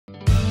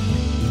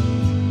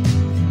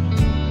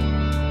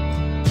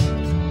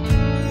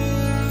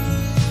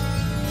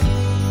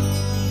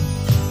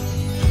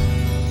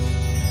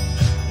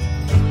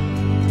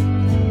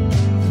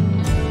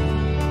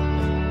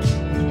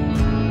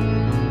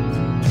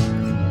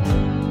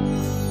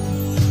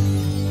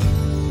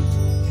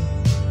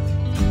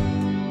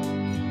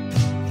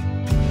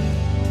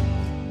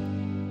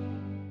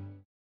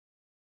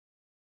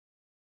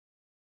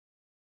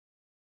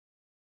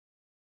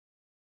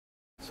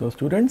So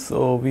students,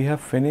 we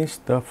have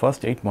finished the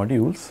first 8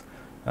 modules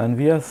and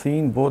we have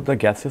seen both the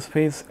gaseous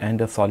phase and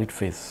the solid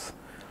phase.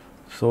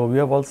 So we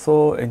have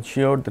also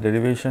ensured the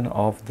derivation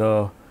of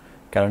the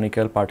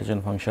canonical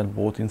partition function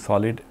both in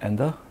solid and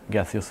the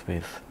gaseous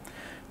phase.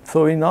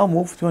 So we now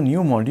move to a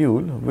new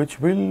module which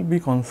will be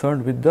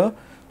concerned with the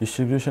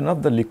distribution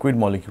of the liquid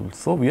molecules.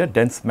 So we are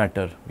dense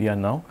matter we are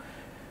now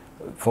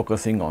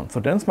focusing on. So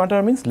dense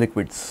matter means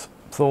liquids.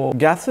 So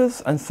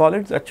gases and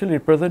solids actually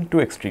represent two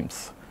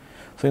extremes.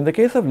 So in the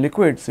case of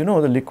liquids, the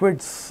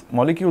liquids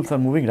molecules are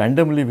moving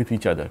randomly with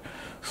each other.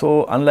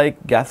 So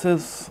unlike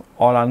gases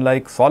or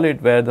unlike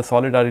solid, where the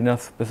solid are in a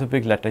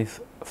specific lattice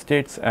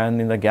states,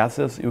 and in the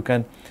gases you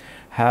can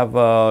have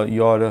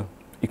your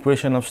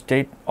equation of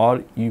state,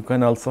 or you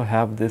can also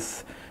have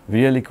this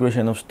real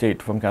equation of state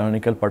from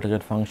canonical partition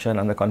function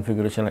and the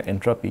configuration of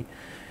entropy.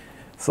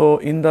 So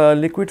in the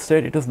liquid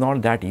state it is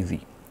not that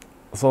easy.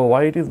 So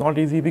why it is not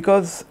easy?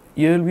 Because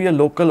here will be a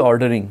local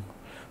ordering.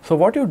 So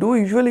what you do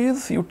usually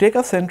is you take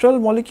a central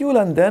molecule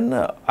and then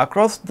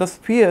across the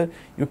sphere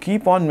you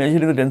keep on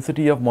measuring the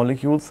density of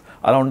molecules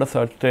around a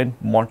certain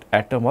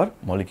atom or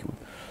molecule.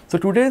 So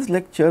today's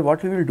lecture,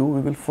 what we will do, we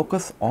will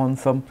focus on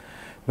some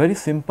very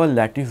simple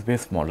lattice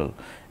based model,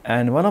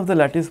 and one of the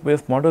lattice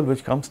based model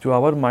which comes to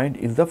our mind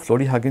is the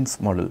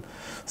Flory-Huggins model.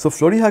 So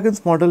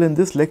Flory-Huggins model in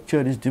this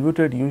lecture is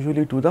devoted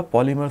usually to the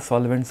polymer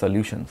solvent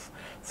solutions.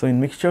 So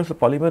in mixtures of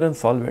polymer and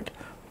solvent,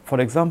 for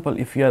example,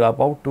 if we are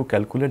about to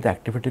calculate the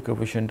activity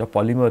coefficient of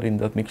polymer in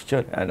the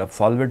mixture and of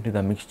solvent in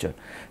the mixture,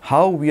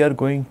 how we are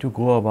going to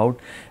go about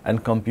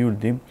and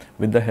compute them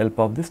with the help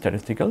of the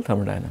statistical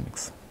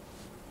thermodynamics.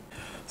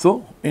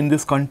 So in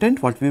this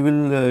content, what we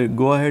will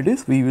go ahead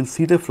is, we will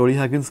see the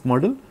Flory-Huggins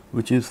model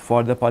which is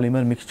for the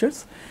polymer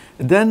mixtures.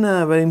 Then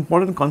a very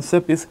important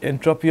concept is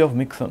entropy of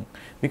mixing,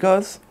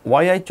 because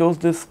why I chose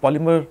this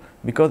polymer,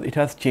 because it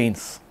has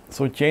chains.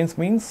 So chains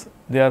means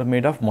they are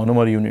made of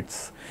monomer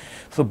units.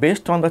 So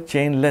based on the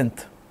chain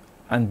length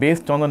and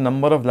based on the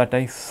number of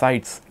lattice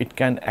sites it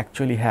can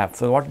actually have.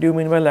 So what do you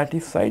mean by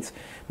lattice sites?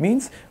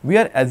 Means we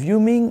are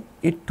assuming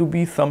it to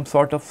be some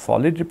sort of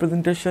solid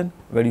representation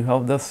where you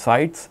have the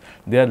sites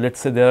there, let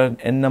us say there are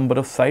n number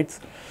of sites.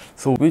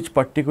 So which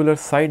particular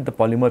site the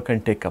polymer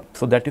can take up.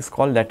 So that is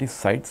called lattice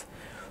sites.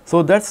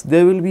 So that's,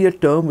 there will be a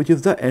term which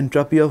is the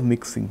entropy of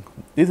mixing.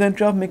 This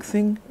entropy of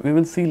mixing we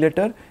will see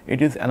later,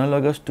 it is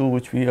analogous to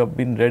which we have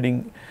been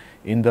reading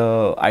in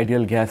the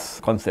ideal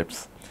gas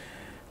concepts.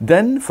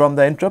 Then from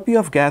the entropy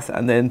of gas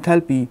and the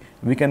enthalpy,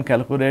 we can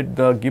calculate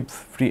the Gibbs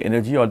free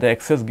energy or the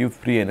excess Gibbs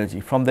free energy.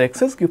 From the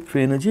excess Gibbs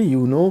free energy,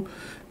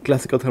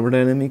 classical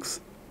thermodynamics,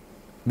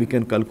 we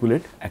can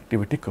calculate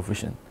activity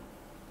coefficient.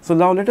 So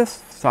now let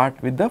us start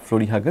with the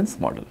Flory-Huggins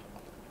model.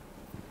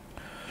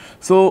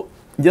 So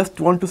just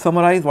want to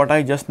summarize what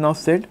I just now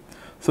said.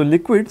 So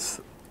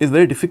liquids is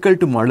very difficult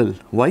to model.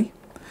 Why?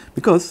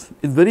 Because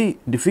it is very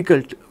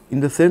difficult in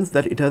the sense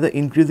that it has an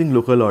increasing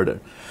local order.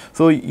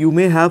 So you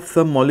may have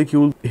some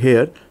molecule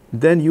here,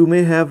 then you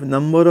may have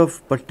number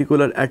of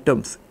particular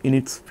atoms in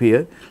its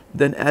sphere.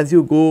 Then as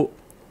you go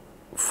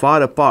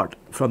far apart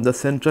from the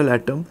central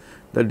atom,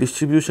 the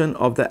distribution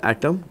of the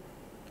atom,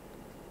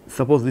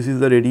 suppose this is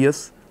the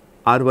radius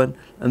R1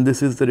 and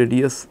this is the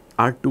radius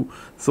R2.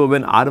 So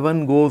when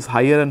R1 goes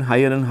higher and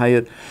higher and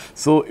higher,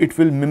 so it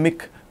will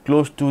mimic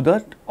close to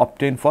that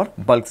obtained for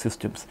bulk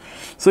systems.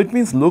 So it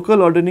means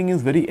local ordering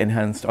is very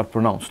enhanced or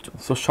pronounced.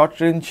 So short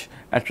range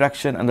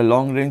attraction and the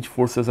long range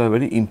forces are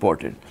very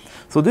important.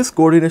 So this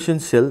coordination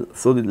shell,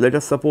 so let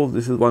us suppose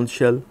this is one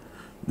shell,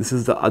 this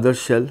is the other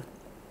shell.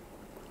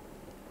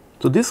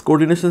 So this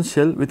coordination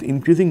shell with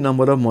increasing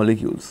number of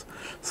molecules.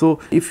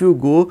 So if you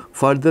go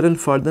further and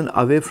further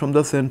away from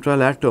the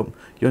central atom,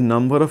 your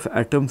number of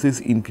atoms is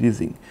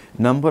increasing.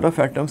 Number of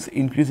atoms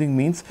increasing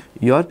means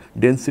your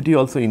density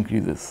also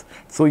increases.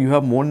 So you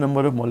have more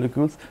number of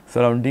molecules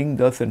surrounding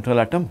the central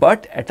atom,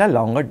 but at a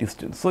longer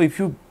distance. So if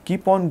you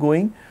keep on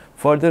going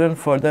further and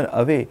further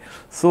away,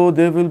 so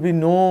there will be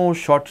no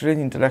short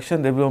range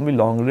interaction, there will only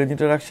long range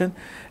interaction,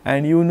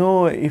 and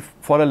if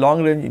for a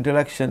long range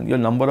interaction your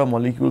number of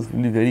molecules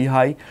will be very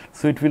high,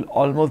 so it will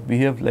almost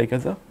behave like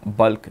as a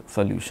bulk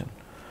solution.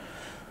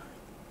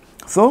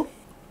 So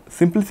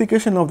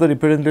simplification of the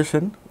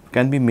representation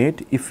can be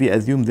made if we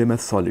assume them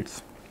as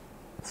solids.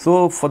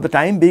 So for the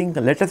time being,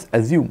 let us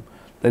assume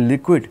the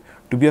liquid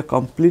to be a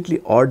completely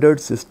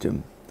ordered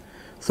system.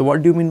 So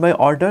what do you mean by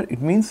order?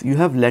 It means you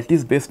have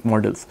lattice based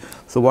models.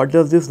 So what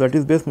does this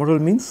lattice based model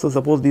means? So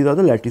suppose these are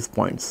the lattice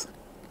points.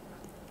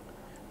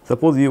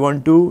 Suppose you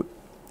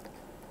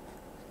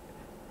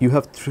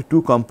have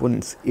two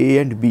components A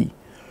and B.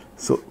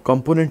 So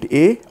component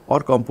A or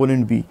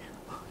component B.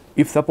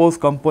 If suppose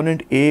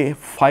component A,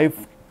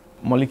 5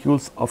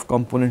 molecules of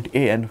component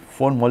A and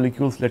 4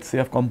 molecules, let us say,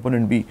 of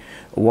component B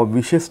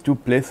wishes to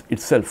place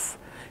itself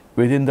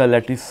within the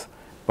lattice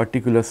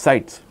particular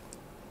sites.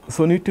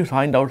 So need to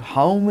find out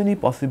how many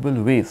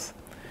possible ways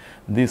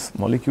these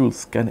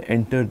molecules can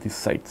enter these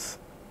sites.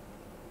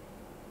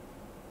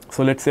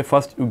 So let us say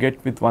first you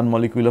get with one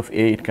molecule of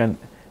A, it can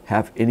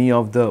have any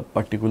of the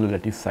particular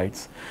lattice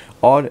sites,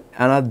 or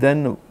another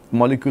then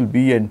molecule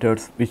B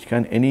enters which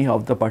can any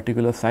of the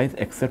particular sites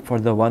except for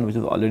the one which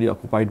is already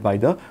occupied by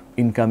the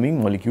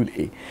incoming molecule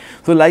A.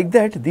 So, like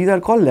that these are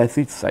called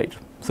lattice sites.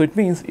 So, it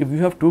means if you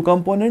have two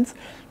components,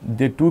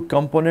 the two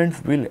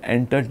components will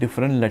enter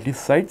different lattice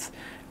sites,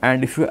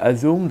 and if you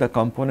assume the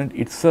component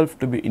itself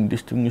to be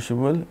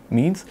indistinguishable,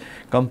 means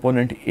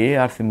component A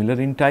are similar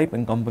in type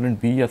and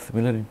component B are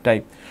similar in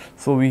type.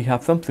 So, we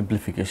have some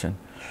simplification.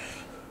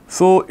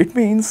 So, it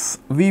means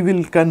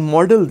we can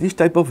model this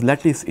type of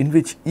lattice in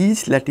which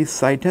each lattice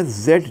site has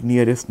z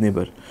nearest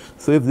neighbor.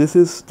 So, if this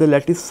is the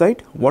lattice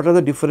site, what are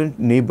the different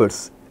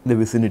neighbors in the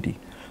vicinity?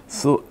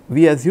 So,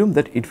 we assume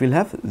that it will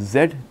have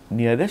z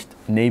nearest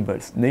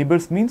neighbors.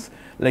 Neighbors means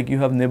like you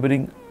have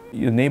neighboring,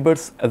 your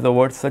neighbors as the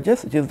word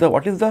suggests, which is the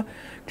what is the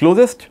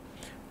closest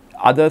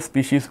other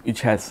species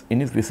which has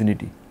in its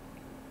vicinity.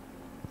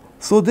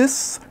 So,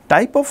 this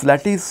type of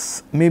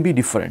lattice may be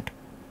different.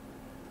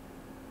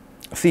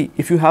 See,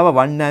 if you have a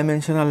one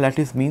dimensional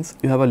lattice means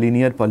you have a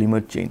linear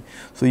polymer chain.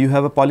 So, you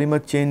have a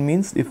polymer chain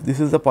means if this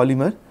is the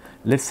polymer,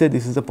 let us say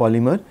this is the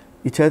polymer,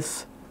 it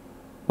has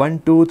 1,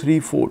 2, 3,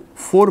 4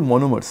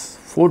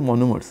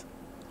 monomers,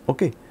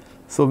 okay.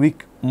 So,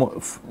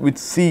 with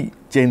C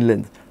chain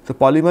length. So,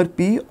 polymer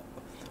P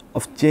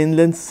of chain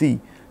length C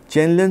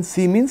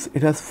means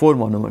it has 4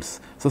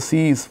 monomers. So,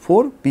 C is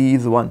 4, P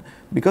is 1,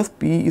 because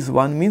P is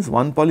 1 means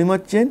one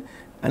polymer chain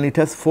and it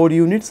has 4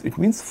 units, it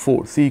means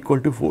 4, C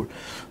equal to 4.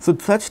 So,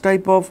 such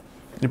type of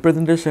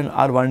representation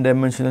are one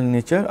dimensional in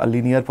nature, a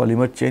linear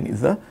polymer chain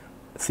is the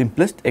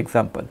simplest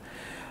example.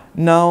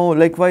 Now,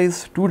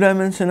 likewise two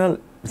dimensional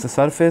is a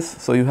surface,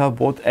 so you have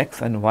both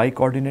x and y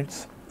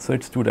coordinates, so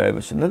it is two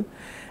dimensional,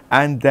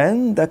 and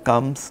then there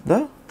comes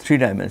the 3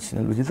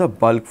 dimensional which is a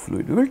bulk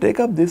fluid. We will take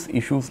up these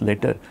issues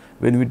later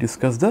when we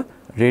discuss the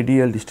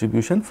radial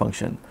distribution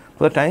function.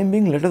 For the time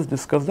being, let us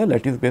discuss the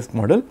lattice based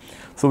model.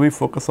 So, we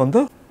focus on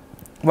the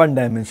one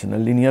dimensional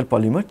linear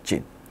polymer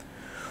chain.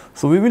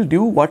 So, we will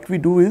do what we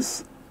do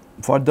is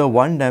for the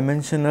one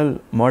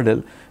dimensional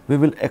model we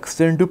will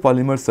extend to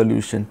polymer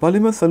solution.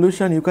 Polymer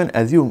solution you can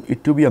assume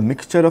it to be a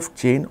mixture of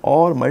chain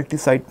or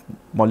multi-site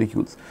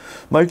molecules.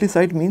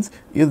 Multi-site means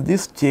if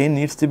this chain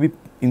needs to be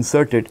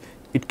inserted,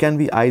 it can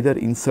be either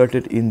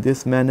inserted in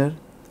this manner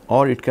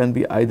or it can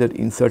be either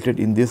inserted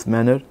in this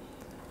manner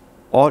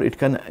or it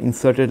can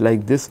inserted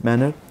like this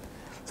manner.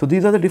 So,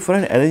 these are the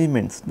different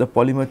arrangements the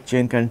polymer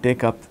chain can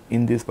take up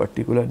in this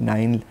particular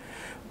 9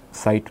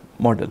 site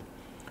model.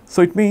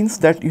 So, it means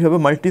that you have a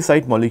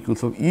multi-site molecule.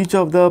 So, each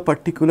of the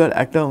particular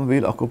atom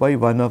will occupy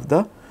one of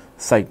the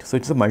site. So,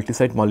 it is a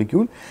multi-site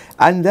molecule,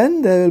 and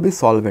then there will be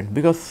solvent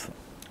because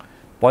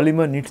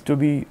polymer needs to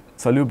be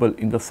soluble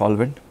in the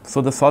solvent.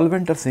 So, the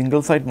solvent are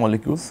single site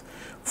molecules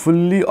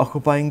fully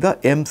occupying the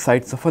m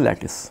sites of a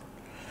lattice.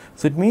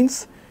 So, it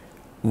means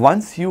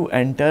once you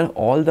enter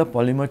all the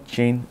polymer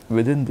chain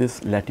within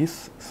this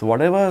lattice, so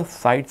whatever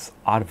sites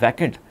are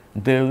vacant,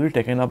 they will be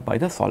taken up by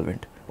the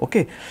solvent.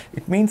 Okay.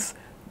 It means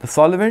the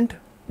solvent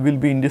will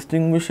be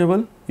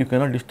indistinguishable, you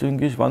cannot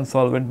distinguish one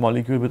solvent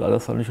molecule with other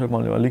solution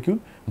molecule,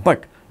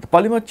 but the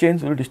polymer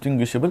chains will be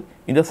distinguishable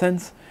in the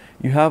sense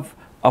you have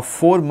a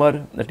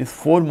 4-mer, that is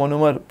 4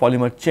 monomer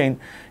polymer chain,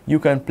 you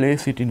can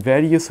place it in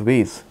various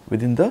ways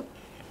within the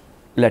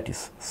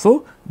lattice.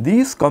 So,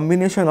 these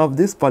combination of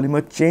this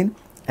polymer chain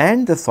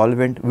and the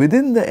solvent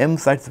within the m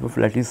sites of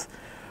lattice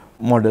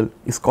model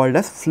is called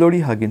as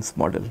Flory-Huggins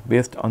model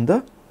based on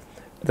the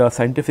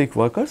scientific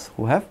workers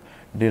who have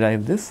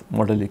derived this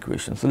model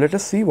equation. So, let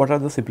us see what are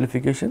the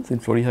simplifications in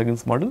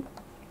Flory-Huggins model.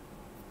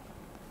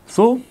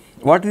 So,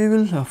 what we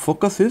will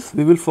focus is,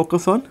 we will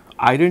focus on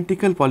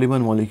identical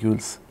polymer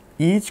molecules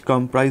each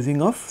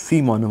comprising of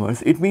C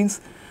monomers. It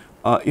means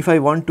if I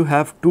want to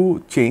have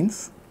 2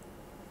 chains,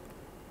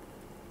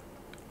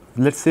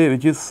 let us say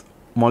which is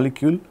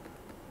molecule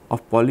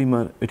of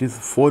polymer, it is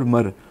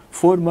 4-mer.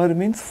 4-mer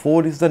means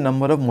 4 is the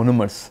number of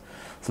monomers.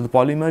 So, the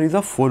polymer is a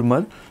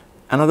 4-mer,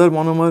 another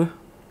monomer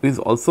is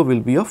also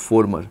will be a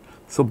 4-mer.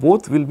 So,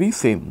 both will be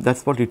same, that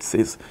is what it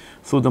says.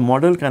 So, the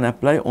model can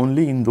apply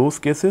only in those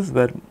cases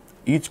where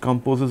each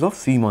composes of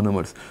C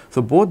monomers.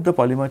 So, both the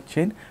polymer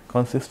chain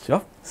consists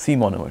of C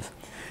monomers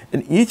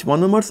and each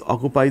monomers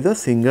occupies a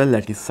single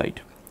lattice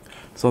site.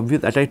 So,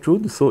 that I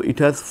true. So, it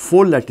has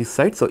 4 lattice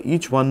sites. So,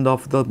 each one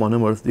of the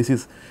monomers, this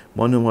is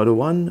monomer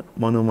 1,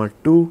 monomer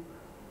 2,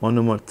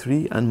 monomer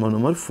 3 and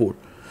monomer 4.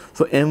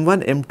 So,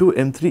 M1, M2,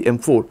 M3,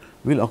 M4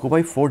 will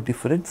occupy 4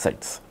 different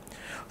sites.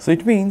 So,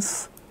 it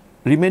means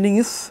remaining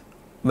is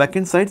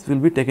vacant sites will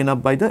be taken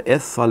up by the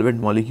S solvent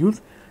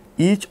molecules,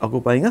 each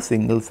occupying a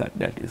single site,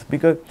 that is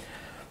because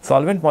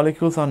solvent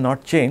molecules are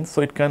not chains.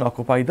 So, it can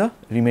occupy the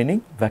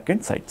remaining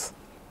vacant sites.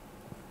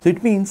 So,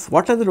 it means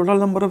what are the total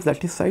number of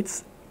lattice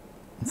sites?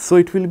 So,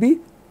 it will be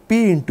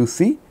P into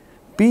C.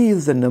 P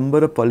is the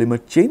number of polymer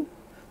chain.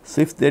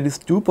 So, if there is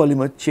 2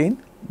 polymer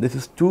chain, this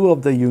is 2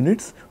 of the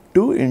units,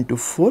 2 into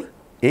 4,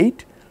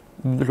 8,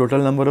 the total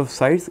number of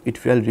sites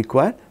it will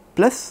require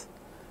plus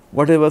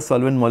whatever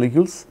solvent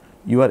molecules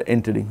you are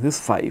entering, this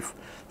 5.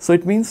 So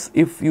it means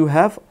if you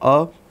have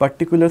a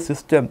particular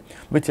system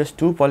which has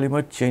 2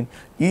 polymer chain,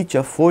 each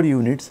of 4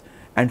 units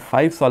and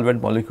 5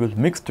 solvent molecules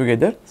mixed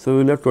together, so you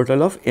will have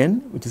total of n,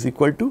 which is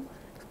equal to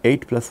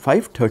 8 plus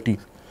 5, 13.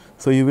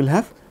 So you will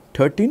have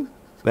 13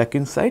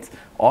 vacuum sites,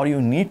 or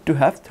you need to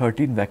have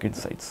 13 vacuum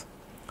sites.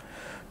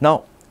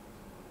 Now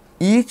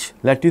each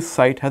lattice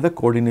site has a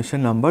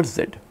coordination number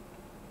z.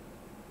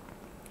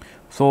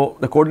 So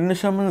the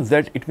coordination number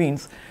z, it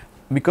means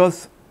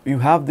because you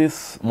have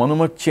these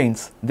monomer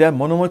chains, they are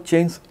monomer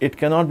chains, it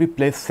cannot be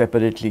placed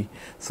separately.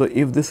 So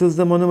if this is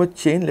the monomer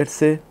chain, let us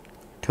say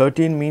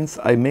 13 means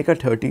I make a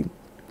 13,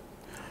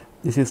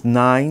 this is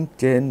 9,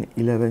 10,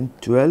 11,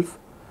 12.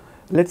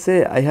 Let us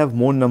say I have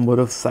more number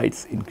of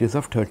sites in case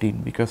of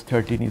 13, because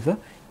 13 is a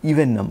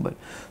even number.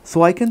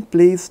 So I can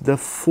place the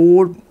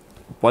 4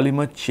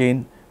 polymer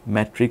chain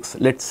matrix,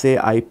 let us say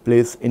I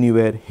place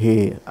anywhere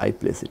here, I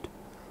place it.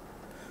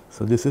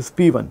 So this is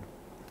P1,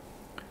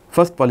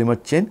 first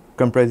polymer chain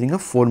comprising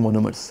of 4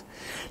 monomers.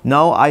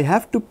 Now I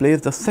have to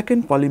place the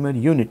second polymer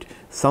unit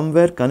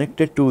somewhere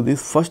connected to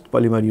this first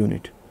polymer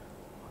unit.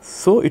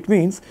 So it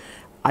means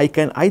I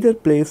can either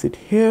place it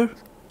here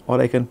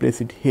or I can place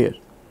it here,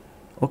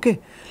 okay,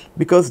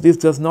 because this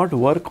does not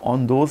work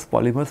on those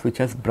polymers which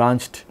has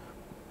branched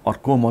or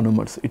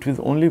co-monomers. It will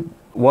only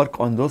work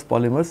on those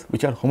polymers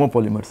which are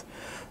homopolymers.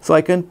 So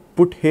I can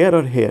put here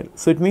or here.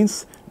 So it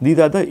means these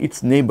are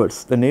its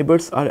neighbors. The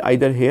neighbors are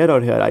either here or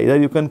here. Either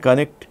you can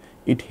connect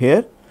it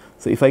here.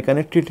 So if I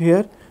connect it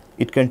here,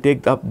 it can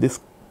take up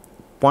this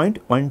point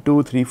 1,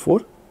 2, 3,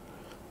 4.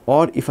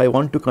 Or if I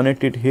want to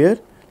connect it here,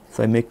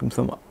 so I make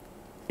some,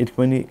 it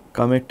can be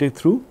connected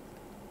through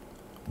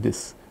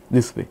this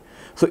way.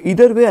 So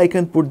either way I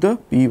can put the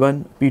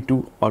P1,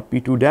 P2 or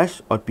P2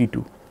 dash or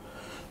P2.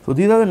 So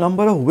these are the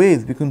number of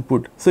ways we can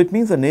put. So it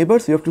means the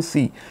neighbors you have to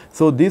see.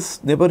 So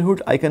this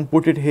neighborhood I can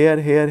put it here,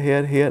 here,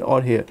 here, here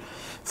or here.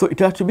 So it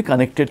has to be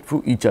connected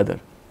to each other.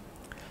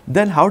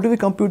 Then how do we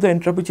compute the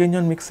entropy change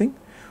on mixing?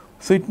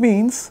 So it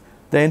means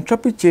the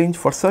entropy change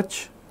for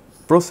such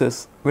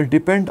process will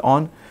depend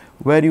on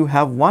where you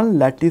have one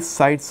lattice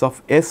sites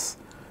of S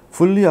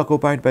fully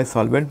occupied by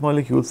solvent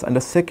molecules and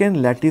a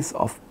second lattice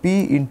of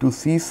P into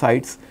C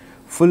sites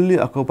fully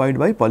occupied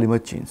by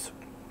polymer chains.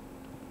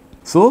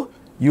 So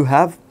you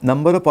have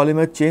number of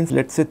polymer chains,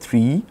 let us say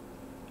 3.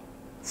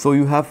 So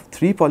you have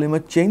 3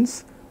 polymer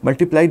chains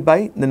multiplied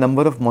by the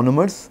number of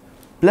monomers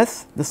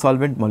plus the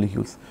solvent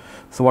molecules.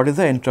 So what is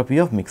the entropy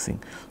of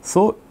mixing?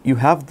 So you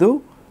have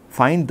to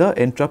find the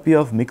entropy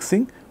of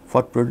mixing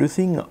for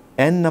producing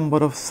n number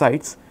of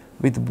sites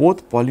with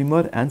both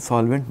polymer and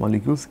solvent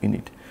molecules in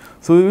it.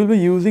 So we will be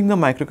using the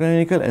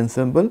microcanonical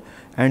ensemble,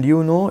 and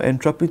you know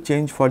entropy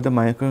change for the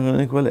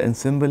microcanonical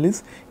ensemble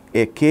is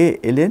a k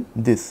ln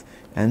this,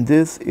 and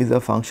this is a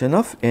function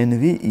of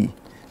NVE.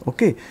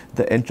 Okay,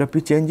 the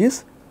entropy change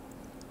is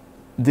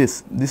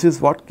this. This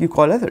is what you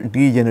call as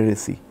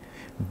degeneracy.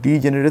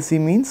 Degeneracy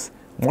means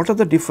what are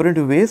the different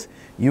ways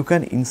you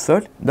can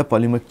insert the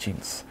polymer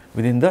chains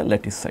within the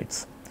lattice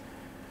sites.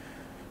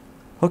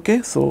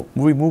 Okay, so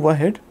we move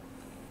ahead.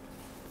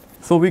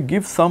 So we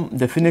give some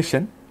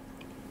definition.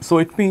 So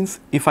it means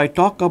if I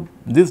talk of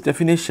this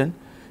definition,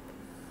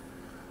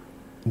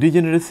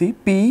 degeneracy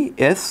P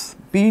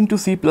into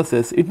C plus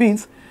S, it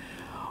means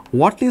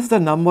what is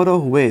the number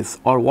of ways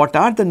or what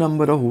are the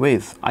number of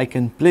ways I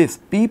can place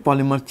P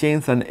polymer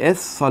chains and S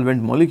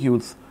solvent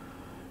molecules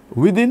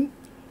within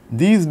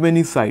these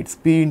many sites,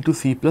 P into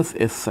C plus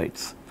S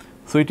sites.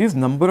 So it is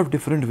number of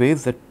different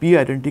ways that P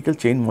identical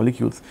chain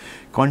molecules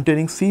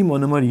containing C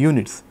monomer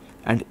units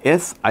and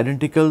S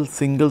identical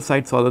single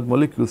site solvent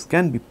molecules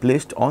can be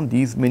placed on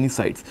these many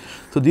sites.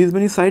 So these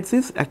many sites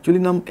is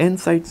actually n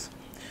sites.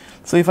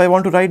 So if I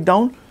want to write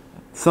down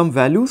some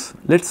values,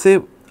 let us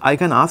say I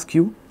can ask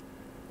you,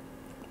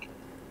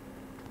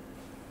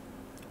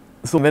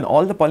 so when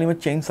all the polymer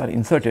chains are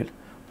inserted,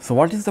 so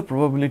what is the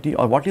probability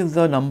or what is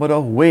the number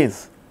of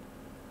ways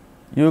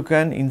you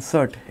can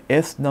insert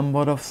S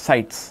number of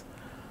sites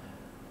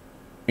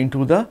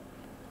into the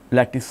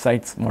lattice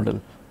sites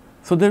model?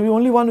 So there will be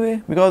only one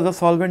way, because the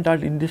solvent are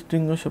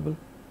indistinguishable,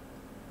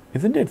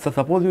 isn't it? So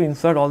suppose you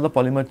insert all the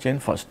polymer chain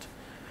first.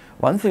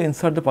 Once you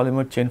insert the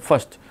polymer chain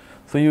first,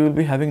 so you will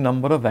be having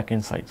number of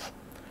vacant sites.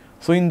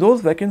 So in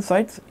those vacant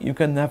sites you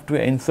can have to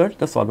insert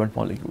the solvent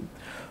molecule.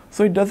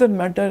 So it does not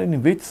matter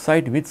in which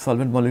site which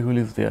solvent molecule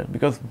is there,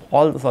 because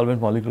all the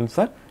solvent molecules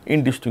are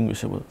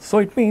indistinguishable. So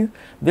it means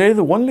there is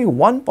only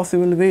one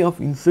possible way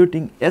of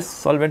inserting S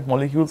solvent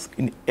molecules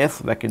in S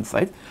vacant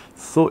site.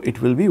 So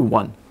it will be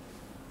 1,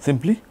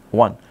 simply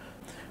 1.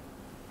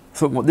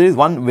 So there is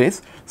one way.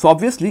 So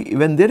obviously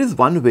when there is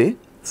one way,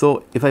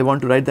 so if I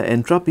want to write the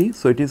entropy,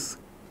 so it is,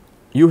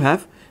 you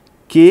have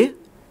K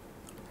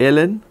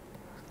ln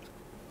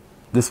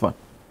this one,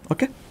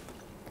 okay.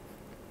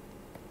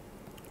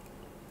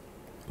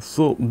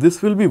 So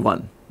this will be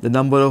 1, the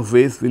number of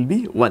ways will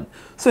be 1.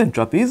 So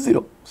entropy is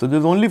 0. So there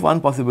is only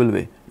one possible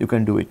way you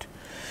can do it.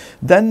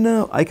 Then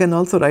I can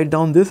also write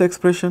down this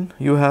expression.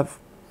 You have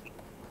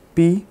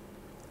P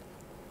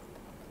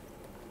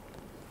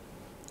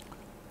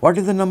what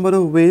is the number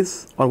of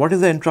ways, or what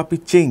is the entropy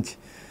change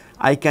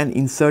I can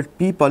insert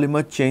P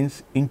polymer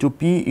chains into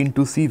P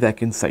into C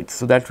vacant sites.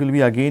 So, that will be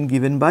again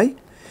given by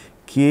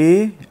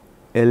K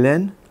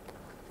ln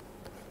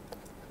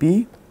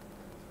P,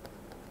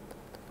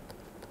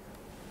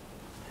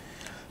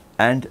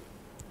 and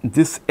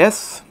this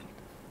S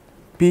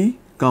P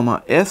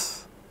comma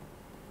S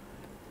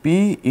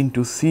P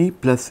into C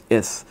plus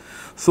S.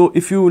 So,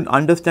 if you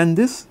understand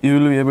this, you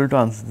will be able to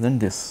understand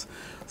this.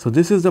 So,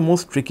 this is the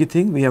most tricky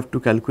thing we have to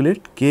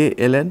calculate, K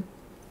ln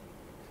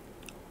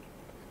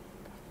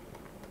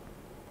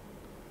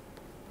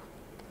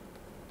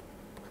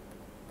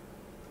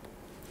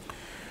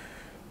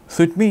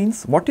So, it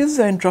means what is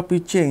the entropy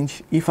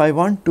change if I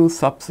want to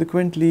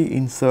subsequently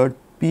insert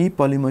P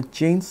polymer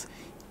chains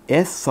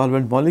S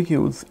solvent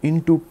molecules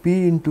into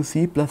P into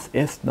C plus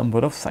S number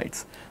of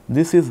sites.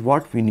 This is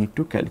what we need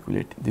to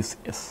calculate, this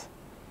S.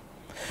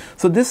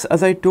 So, this,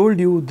 as I told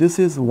you, this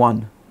is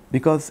 1,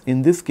 because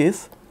in this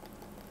case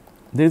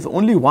there is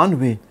only one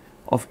way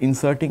of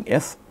inserting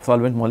S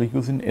solvent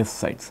molecules in S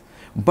sites,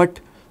 but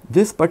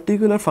this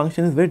particular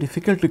function is very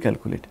difficult to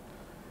calculate.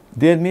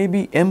 There may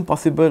be m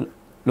possible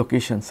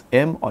locations,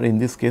 m, or in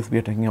this case we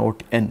are talking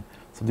about n.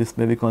 So, this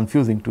may be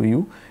confusing to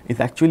you. It is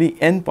actually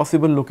n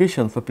possible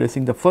locations for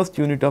placing the first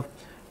unit of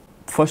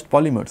first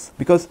polymers,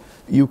 because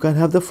you can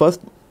have the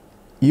first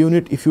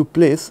unit if you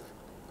place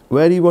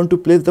where you want to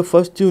place the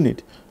first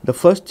unit. The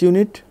first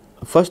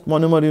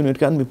monomer unit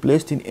can be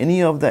placed in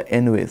any of the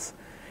n ways,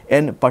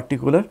 n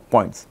particular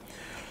points.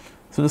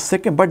 So, the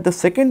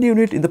second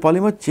unit in the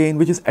polymer chain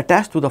which is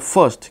attached to the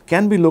first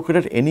can be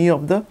located at any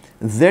of the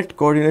z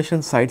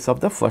coordination sites of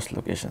the first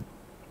location.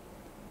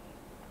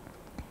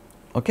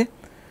 Okay.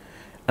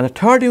 And the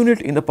third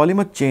unit in the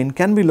polymer chain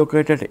can be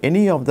located at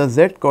any of the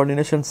z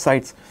coordination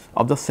sites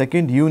of the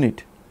second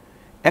unit,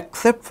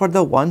 except for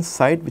the one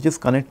site which is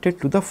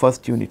connected to the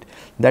first unit,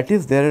 that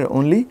is there are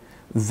only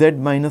z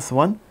minus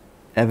 1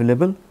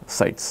 available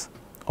sites.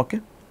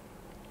 Okay.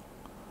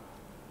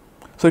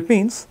 So, it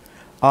means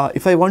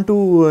if I want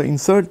to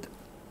insert,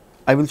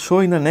 I will show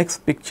in the next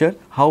picture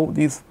how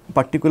these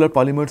particular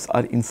polymers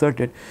are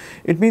inserted.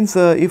 It means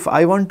if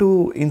I want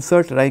to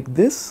insert like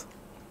this,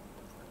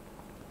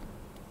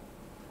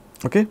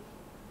 okay,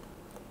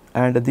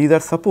 and these are,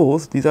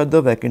 suppose these are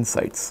the vacant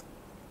sites.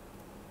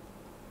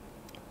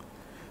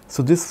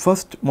 So, this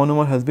first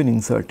monomer has been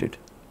inserted.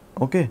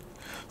 Okay.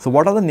 So,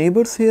 what are the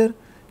neighbors here?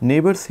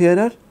 Neighbors here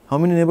are, how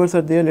many neighbors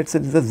are there? Let us say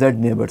these are z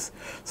neighbors.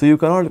 So, you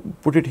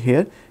cannot put it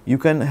here, you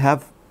can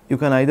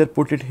either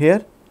put it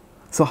here.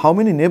 So, how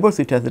many neighbors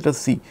it has? Let us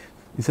see.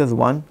 This has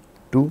 1,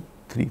 2,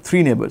 3,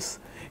 3 neighbors.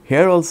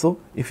 Here also,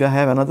 if you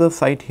have another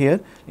site here,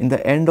 in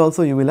the end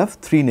also you will have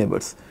 3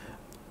 neighbors.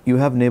 You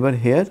have neighbor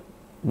here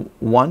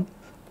 1,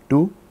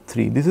 2,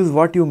 3. This is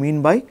what you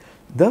mean by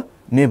the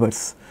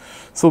neighbors.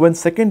 So, when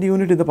second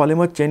unit in the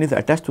polymer chain is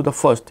attached to the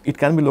first, it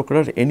can be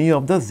located at any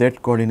of the z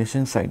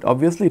coordination site.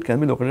 Obviously, it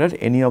can be located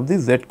at any of the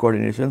z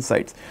coordination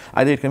sites.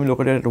 Either it can be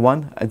located at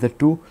 1, either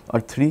 2 or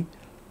 3,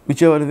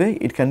 whichever way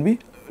it can be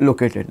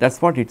located. That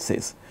is what it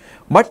says.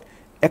 But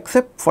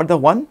except for the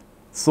one,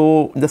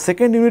 so the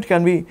second unit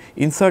can be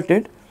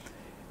inserted,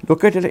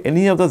 located at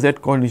any of the z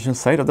coordination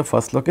site of the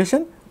first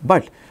location,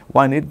 but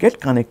when it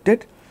get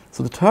connected,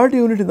 so the third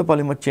unit in the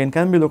polymer chain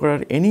can be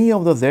located at any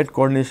of the z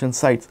coordination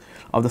sites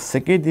of the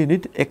second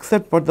unit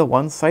except for the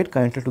one site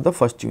connected to the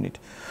first unit.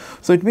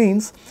 So, it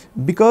means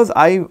because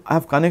I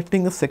have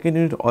connecting the second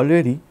unit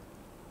already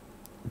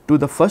to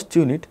the first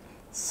unit,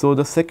 so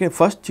the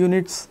first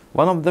unit's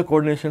one of the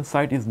coordination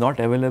site is not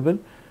available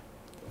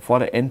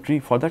for an entry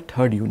for the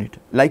third unit.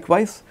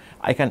 Likewise,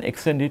 I can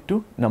extend it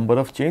to number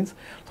of chains.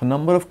 So,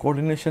 number of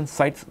coordination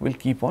sites will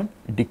keep on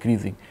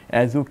decreasing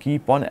as you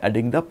keep on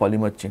adding the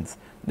polymer chains.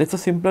 That is the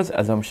simplest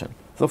assumption.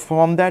 So,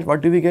 from that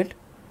what do we get?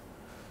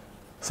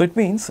 So, it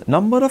means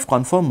number of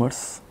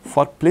conformers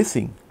for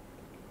placing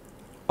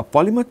a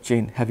polymer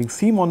chain having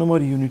C monomer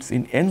units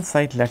in n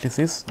site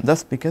lattices,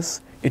 thus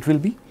because it will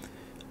be,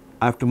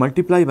 I have to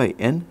multiply by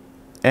n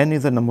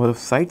is the number of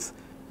sites,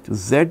 to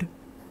z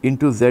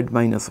into z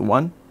minus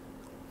 1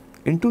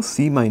 into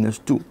C minus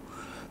 2.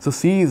 So,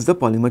 C is the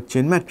polymer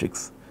chain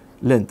matrix,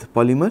 length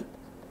polymer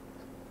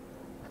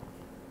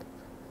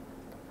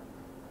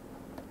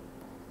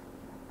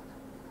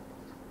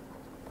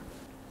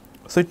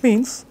So, it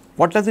means,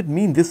 what does it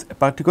mean, this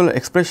particular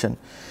expression?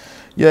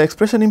 Your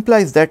expression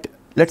implies that,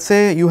 let us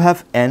say you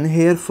have n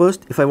here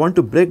first. If I want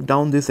to break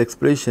down this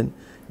expression,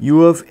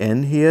 you have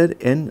n here,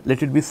 n,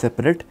 let it be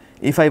separate.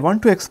 If I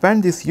want to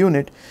expand this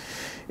unit,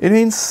 it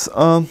means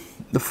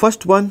the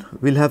first one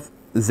will have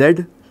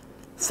z,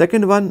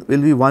 second one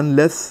will be 1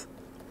 less,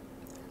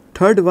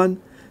 third one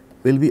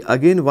will be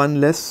again 1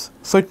 less.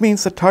 So, it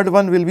means the third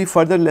one will be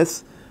further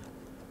less,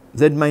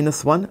 z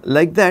minus 1,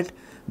 like that.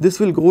 This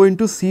will go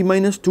into C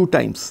minus 2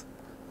 times,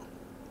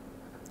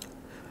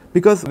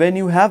 because when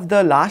you have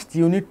the last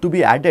unit to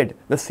be added,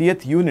 the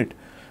cth unit,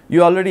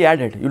 you already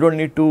added, you do not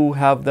need to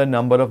have the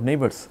number of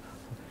neighbors.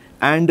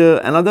 and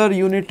another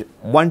unit,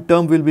 one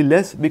term will be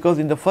less, because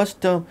in the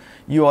first term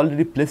you are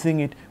already placing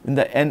it in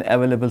the n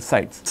available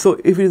sites. So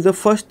if it is the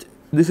first,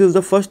 this is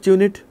the first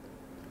unit,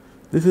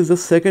 this is the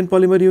second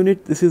polymer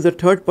unit, this is the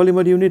third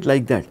polymer unit,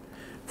 like that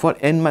for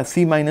n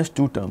c minus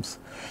 2 terms.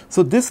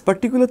 So this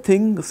particular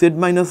thing z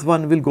minus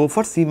 1 will go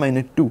for c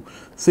minus 2.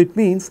 So it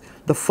means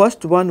the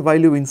first one, while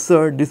you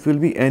insert, this will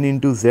be n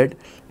into z,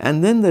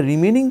 and then the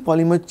remaining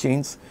polymer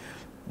chains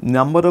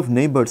number of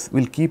neighbors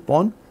will keep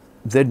on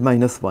z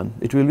minus 1,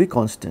 it will be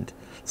constant.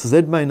 So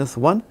z minus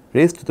 1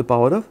 raised to the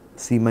power of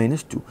c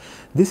minus 2.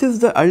 This is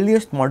the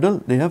earliest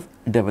model they have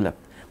developed,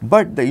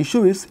 but the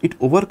issue is it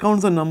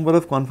overcounts the number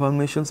of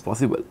conformations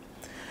possible,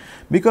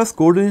 because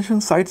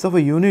coordination sites of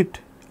a unit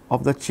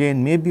of the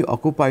chain may be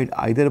occupied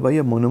either by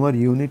a monomer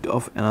unit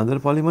of another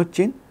polymer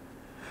chain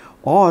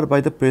or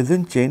by the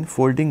present chain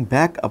folding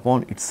back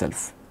upon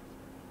itself.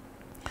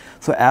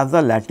 So as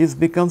the lattice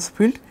becomes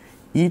filled,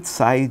 each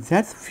side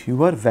has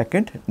fewer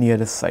vacant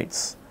nearest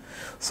sites.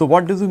 So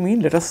what does it mean?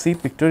 Let us see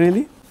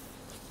pictorially.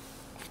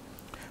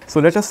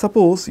 So let us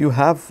suppose you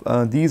have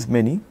these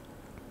many,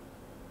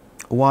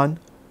 1,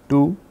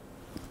 2,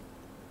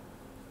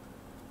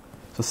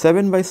 so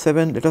 7 by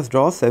 7, let us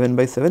draw 7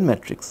 by 7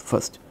 matrix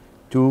first,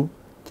 2,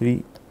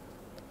 3,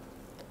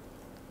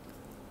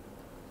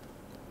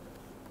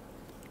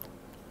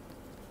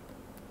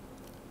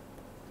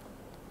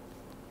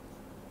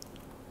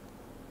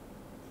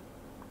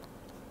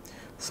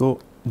 so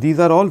these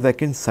are all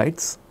vacant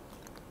sites.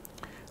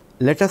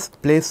 Let us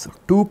place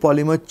 2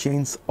 polymer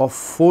chains of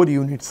 4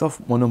 units of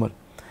monomer,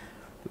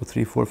 2,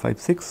 3, 4, 5,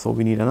 6, so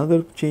we need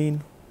another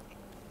chain.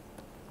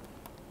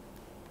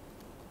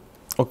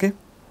 Okay.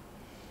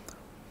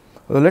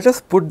 So let us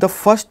put the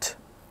first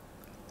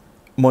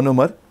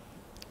monomer,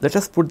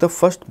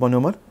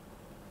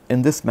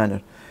 in this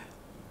manner.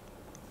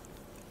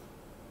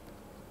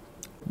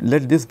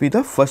 Let this be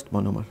the first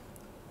monomer.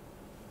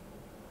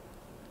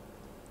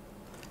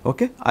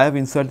 Okay, I have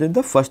inserted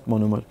the first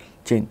monomer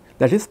chain,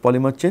 that is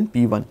polymer chain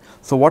P1.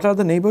 So what are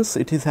the neighbors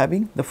it is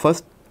having? The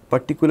first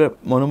particular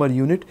monomer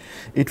unit,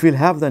 it will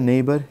have the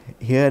neighbor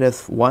here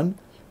as 1,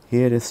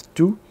 here as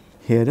 2,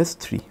 here as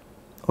 3.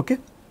 Okay,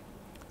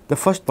 the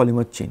first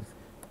polymer chain.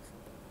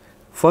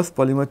 First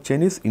polymer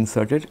chain is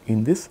inserted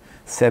in this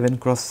 7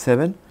 cross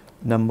 7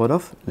 number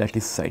of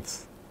lattice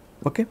sites.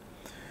 Okay.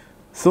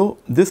 So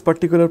this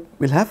particular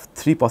will have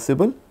 3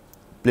 possible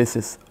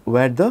places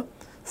where the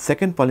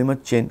second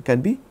polymer chain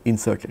can be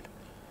inserted.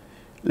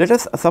 Let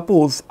us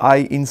suppose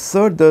I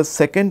insert the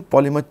second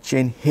polymer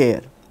chain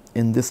here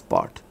in this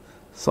part.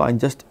 So I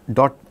just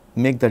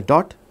make the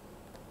dot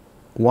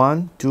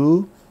 1,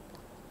 2,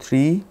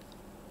 3,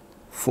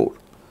 4.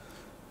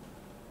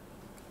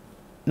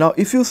 Now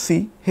if you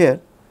see here,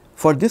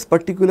 for this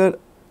particular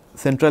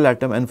central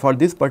atom and for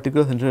this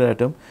particular central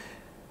atom,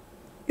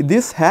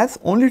 this has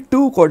only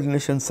 2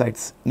 coordination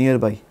sites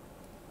nearby.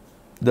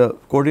 The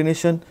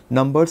coordination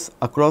numbers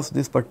across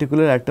this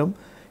particular atom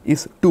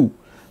is 2,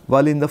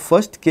 while in the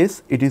first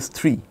case it is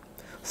 3.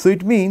 So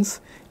it means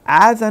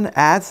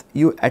as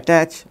you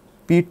attach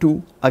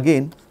P2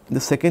 again in the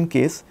second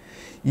case,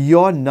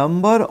 your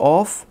number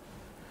of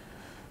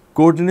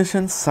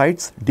coordination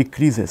sites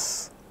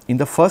decreases. In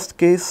the first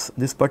case,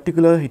 this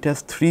particular, it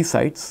has 3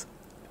 sites,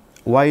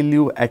 while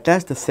you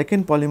attach the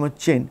second polymer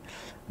chain,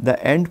 the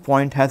end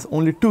point has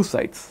only 2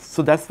 sites.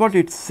 So that is what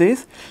it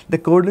says, the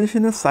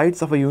coordination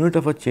sites of a unit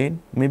of a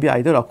chain may be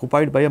either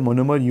occupied by a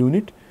monomer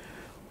unit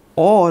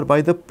or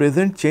by the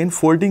present chain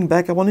folding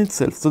back upon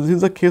itself. So this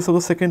is the case of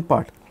the second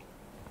part,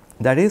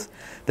 that is,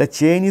 the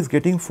chain is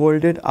getting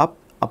folded up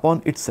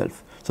upon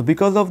itself. So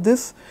because of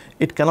this,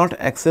 it cannot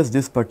access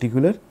this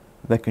particular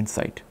vacant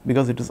site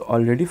because it is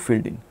already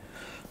filled in.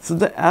 So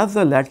as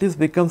the lattice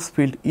becomes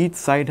filled, each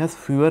side has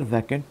fewer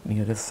vacant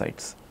nearest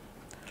sites.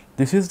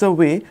 This is the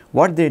way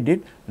what they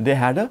did, they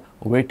had a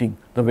weighting,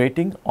 the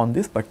weighting on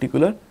this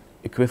particular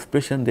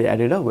expression, they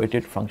added a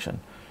weighted function.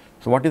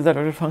 So what is that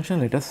weighted function?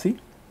 Let us see.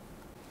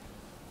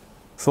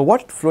 So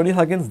what Flory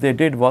Huggins they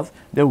did was,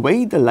 they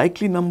weighed the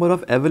likely number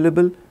of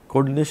available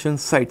coordination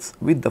sites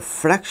with the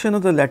fraction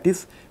of the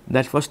lattice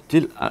that was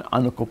still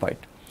unoccupied.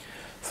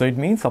 So it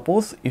means,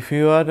 suppose if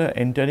you are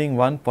entering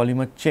one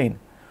polymer chain,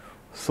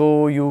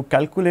 so you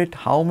calculate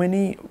how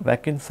many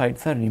vacant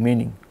sites are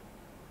remaining.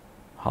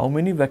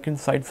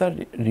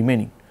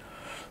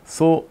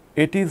 So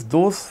it is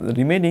those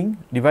remaining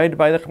divided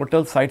by the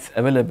total sites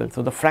available.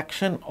 So the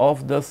fraction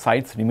of the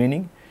sites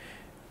remaining,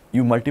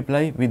 you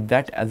multiply with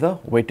that as a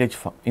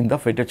weightage in the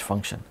weightage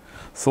function.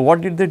 So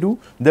what did they do?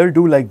 They will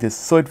do like this.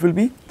 So it will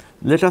be,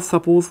 let us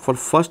suppose for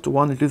first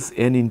one it is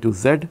n into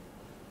z.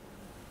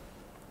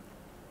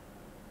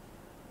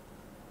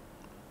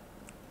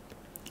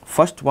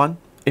 First one,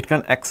 it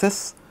can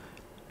access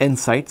n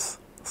sites.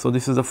 So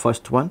this is the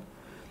first one.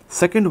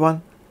 Second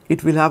one,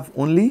 it will have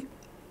only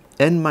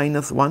n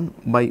minus 1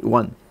 by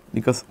 1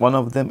 because one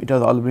of them it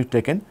has already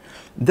taken.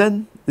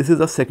 Then this is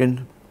the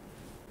second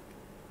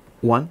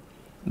one.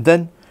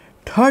 Then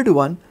third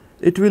one,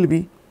 it will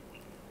be,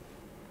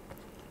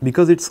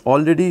 because it is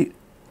already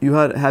you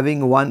are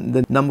having one,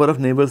 the number of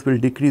neighbors will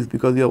decrease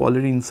because you have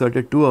already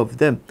inserted 2 of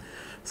them.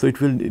 So,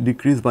 it will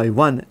decrease by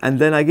 1, and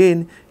then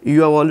again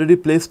you have already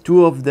placed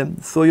 2 of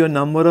them. So, your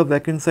number of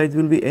vacant sites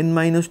will be n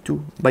minus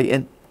 2 by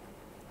n.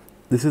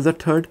 This is the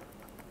third.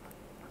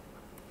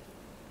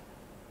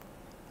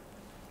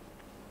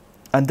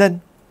 And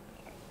then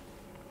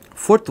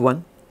fourth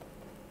one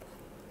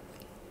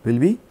will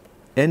be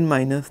n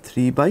minus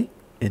 3 by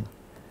n.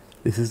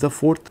 This is the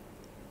fourth.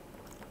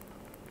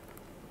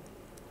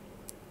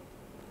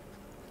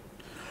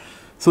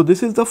 So,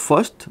 this is the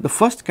first. The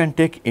first can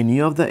take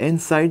any of the n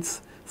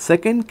sides.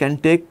 Second can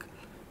take,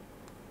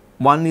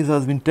 one is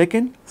has been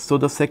taken. So,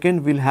 the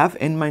second will have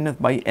n minus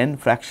by n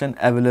fraction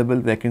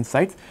available vacant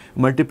sites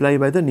multiplied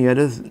by the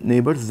nearest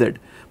neighbor z.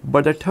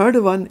 But the third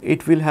one,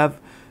 it will have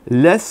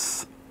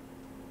less,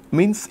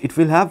 means it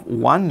will have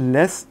one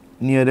less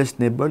nearest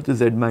neighbor to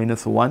z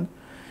minus 1.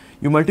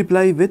 You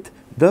multiply with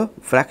the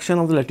fraction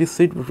of the lattice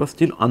seat which was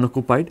still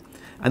unoccupied,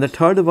 and the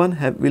third one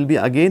will be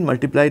again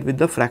multiplied with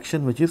the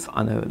fraction which is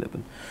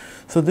unavailable.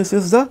 So, this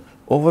is the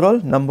overall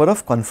number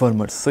of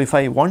conformers. So, if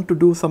I want to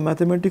do some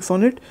mathematics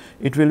on it,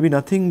 it will be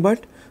nothing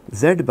but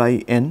z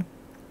by n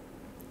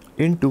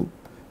into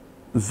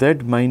z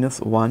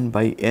minus 1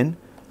 by n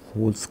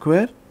whole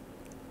square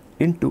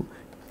into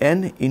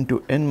n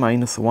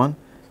minus 1,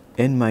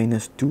 n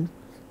minus 2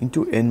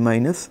 into n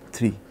minus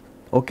 3.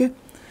 Okay.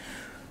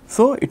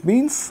 So, it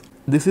means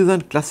this is a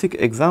classic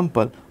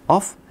example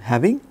of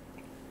having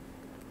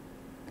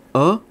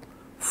a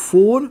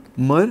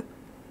 4-mer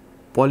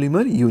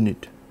polymer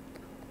unit.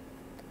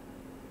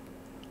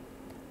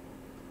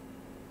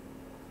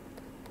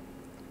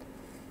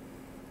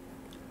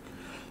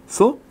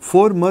 So,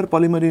 4-mer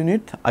polymer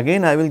unit,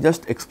 again I will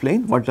just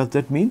explain what does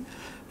that mean.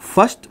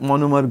 First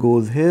monomer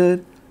goes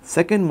here,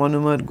 second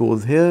monomer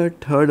goes here,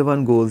 third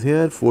one goes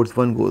here, fourth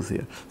one goes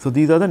here. So,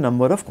 these are the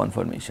number of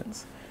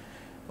conformations.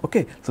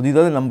 Okay. So, these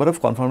are the number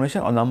of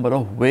conformation or number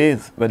of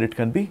ways where it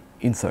can be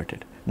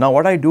inserted. Now,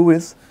 what I do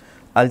is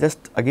I will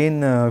just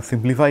again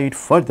simplify it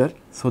further.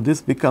 So,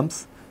 this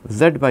becomes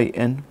z by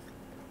n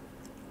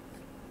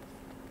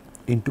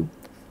into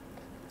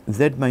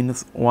z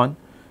minus 1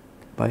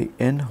 by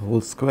n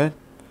whole square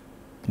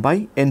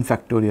by n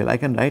factorial. I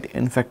can write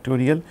n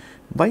factorial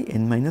by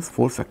n minus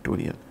 4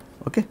 factorial.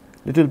 Okay,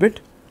 little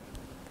bit.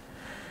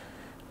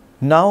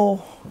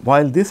 Now,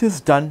 while this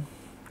is done,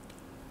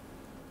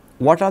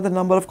 what are the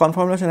number of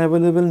conformation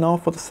available now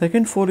for the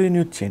second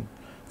 4-unit chain?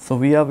 So,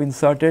 we have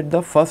inserted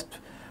the first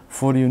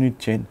 4-unit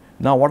chain.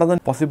 Now, what are the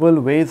possible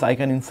ways I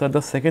can insert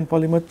the second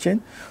polymer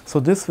chain? So,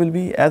 this will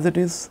be as it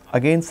is,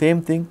 again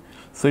same thing.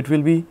 So, it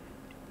will be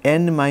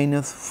n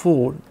minus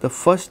 4, the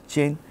first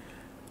chain,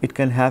 it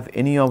can have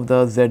any of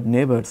the z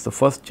neighbors. The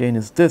first chain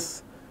is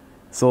this.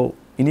 So,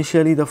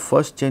 initially the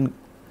first chain,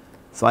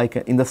 so I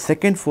can, in the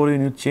second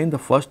 4-unit chain, the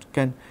first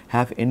can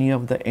have any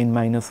of the n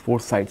minus 4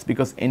 sites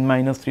because n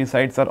minus 3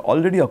 sites are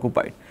already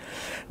occupied.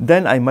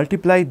 Then I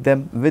multiply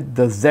them with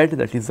the z,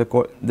 that is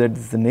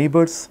the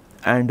neighbors,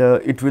 and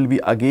it will be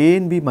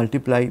again be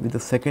multiplied with the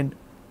second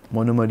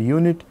monomer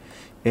unit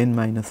n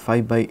minus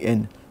 5 by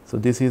n. So,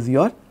 this is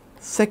your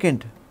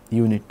second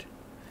unit,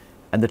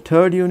 and the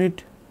third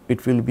unit,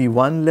 it will be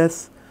 1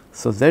 less.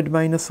 So, z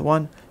minus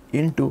 1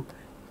 into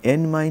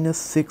n minus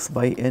 6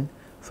 by n.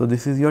 So,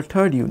 this is your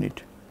third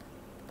unit,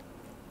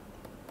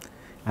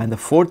 and the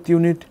fourth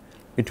unit,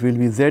 it will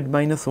be z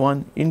minus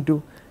 1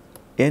 into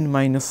n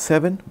minus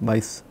 7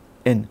 by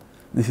n.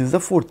 This is the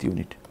fourth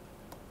unit.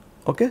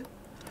 Okay.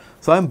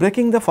 So, I am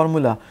breaking the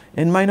formula.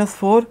 N minus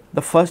 4,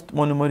 the first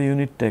monomer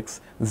unit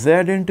takes, z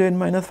into n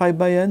minus 5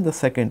 by n, the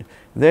second,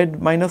 z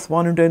minus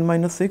 1 into n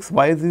minus 6.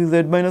 Why is this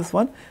z minus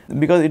 1?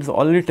 Because it is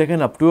already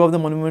taken up, 2 of the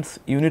monomers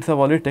units have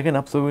already taken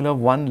up. So, we will have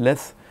 1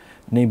 less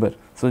neighbor.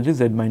 So, it is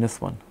z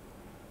minus 1.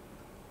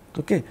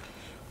 Okay.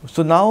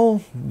 So,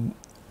 now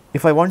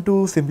if I want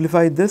to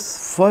simplify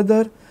this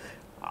further,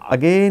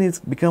 again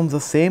it becomes the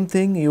same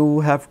thing.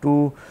 You have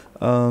to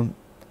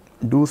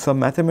do some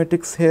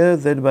mathematics here.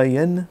 Z by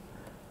n,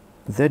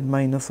 z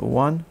minus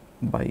 1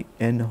 by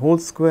n whole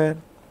square,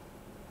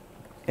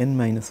 n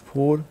minus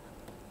 4,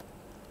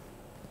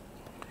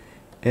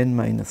 n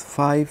minus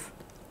 5,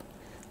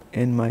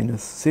 n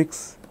minus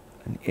 6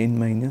 and n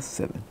minus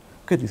 7.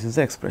 Okay, this is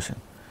the expression.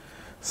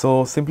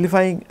 So,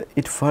 simplifying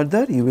it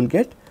further, you will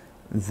get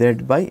z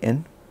by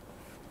n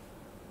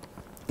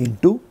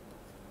into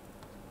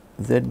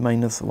z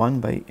minus 1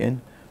 by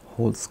n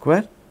whole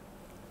square,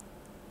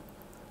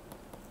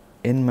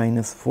 n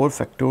minus 4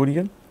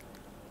 factorial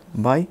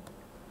by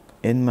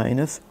n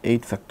minus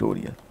 8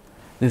 factorial,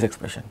 this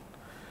expression.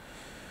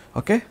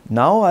 Okay.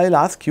 Now, I will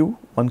ask you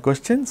one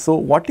question. So,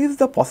 what is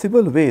the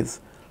possible ways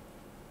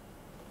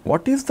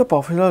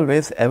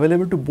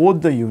available to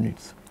both the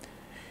units?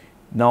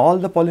 Now, all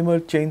the polymer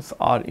chains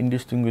are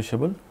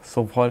indistinguishable.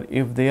 So, for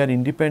if they are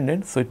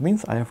independent, so it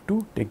means I have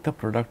to take the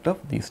product of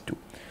these two.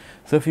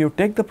 So, if you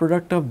take the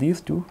product of these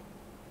two,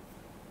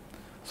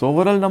 so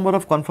overall number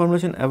of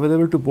conformation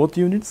available to both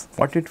units,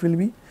 what it will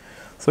be?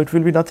 So, it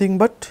will be nothing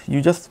but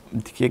you just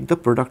take the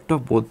product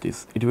of both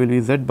these. It will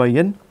be z by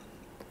n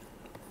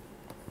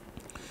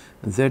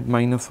z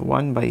minus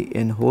 1 by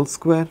n whole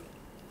square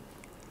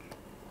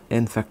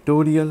n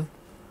factorial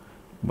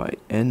by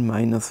n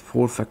minus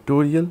 4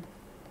 factorial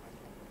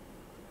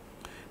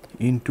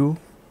into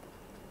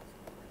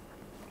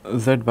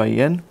z by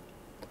n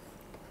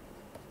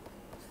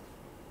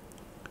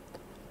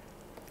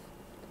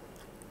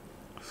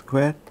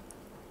square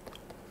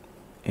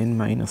n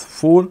minus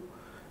 4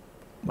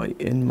 by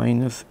n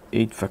minus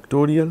 8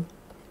 factorial.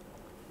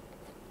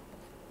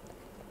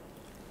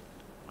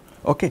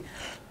 Okay.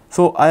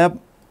 So, I am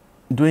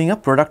doing a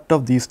product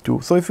of these two.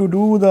 So, if you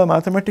do the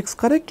mathematics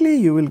correctly,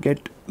 you will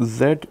get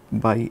z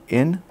by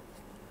n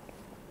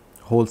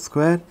whole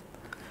square,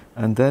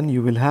 and then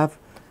you will have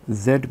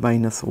z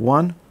minus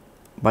 1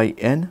 by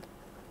n.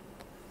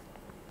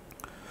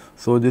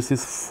 So, this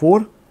is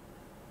 4,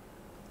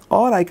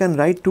 or I can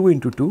write 2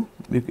 into 2,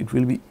 it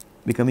will be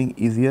becoming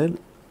easier,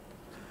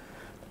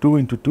 2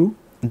 into 2.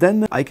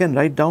 Then I can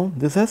write down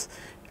this as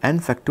n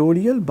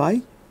factorial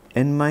by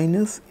n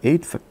minus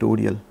 8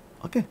 factorial.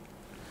 Okay.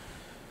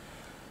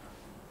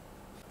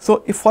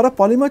 So, if for a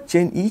polymer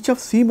chain each of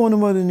C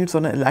monomer units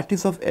on a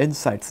lattice of n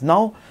sides,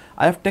 now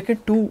I have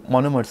taken 2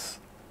 monomers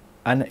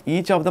and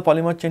each of the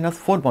polymer chain has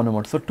 4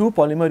 monomers. So, 2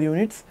 polymer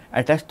units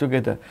attached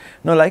together.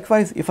 Now,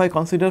 likewise, if I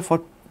consider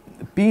for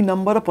p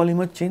number of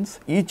polymer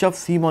chains each of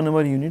C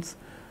monomer units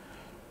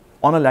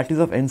on a lattice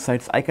of n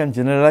sides, I can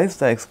generalize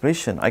the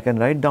expression, I can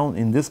write down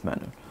in this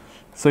manner.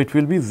 So, it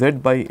will be z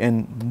by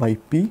n by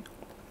p,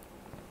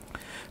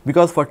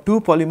 because for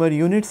 2 polymer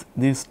units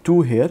there is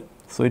 2 here.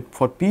 So,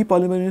 for p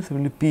polymer units it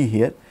will be p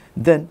here,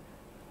 then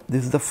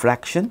this is the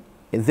fraction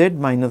z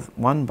minus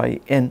 1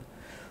 by n.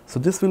 So,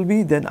 this will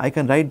be, then I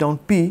can write down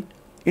p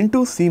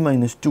into c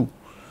minus 2.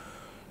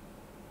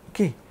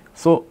 Okay.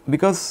 So,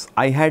 because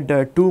I had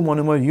 2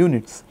 monomer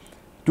units,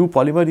 2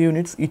 polymer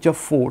units each of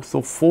 4.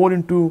 So, 4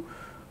 into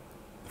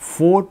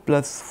 4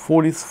 plus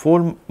 4 is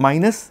 4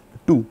 minus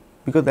 2,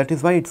 because that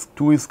is why it's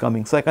 2 is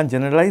coming. So, I can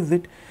generalize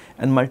it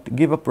and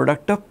give a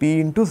product of p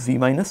into z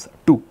minus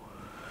 2,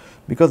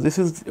 because this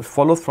is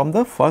follows from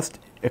the first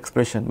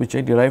expression which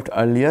I derived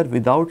earlier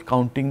without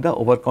counting the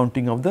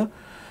overcounting of the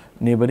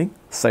neighboring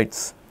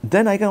sites.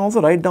 Then I can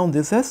also write down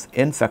this as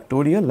n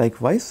factorial,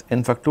 likewise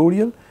n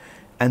factorial,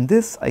 and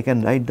this I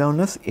can write down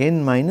as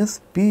n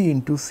minus p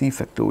into c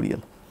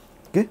factorial.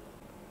 Okay.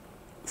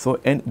 So,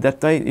 n,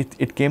 that why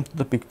it came to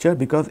the picture,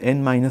 because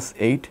n minus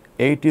 8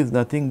 is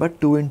nothing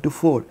but 2 into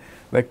 4,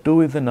 where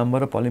 2 is the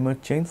number of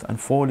polymer chains and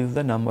 4 is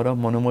the number of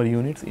monomer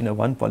units in a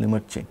one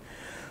polymer chain.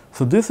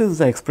 So, this is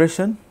the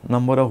expression,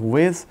 number of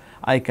ways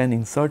I can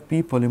insert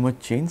p polymer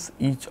chains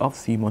each of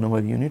C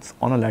monomer units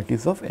on a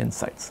lattice of n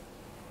sides.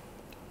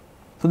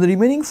 So, the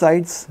remaining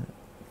sides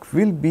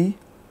will be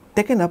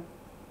taken up.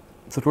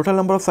 So, total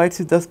number of sides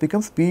is thus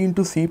becomes p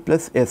into c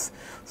plus s.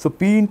 So,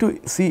 p into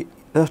c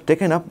is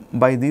taken up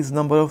by these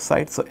number of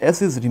sides. So,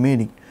 s is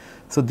remaining.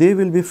 So, they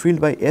will be filled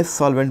by S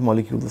solvent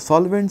molecules. The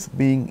solvents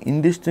being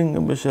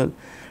indistinguishable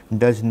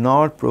does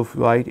not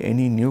provide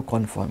any new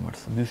conformers.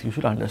 So, this you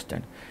should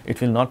understand. It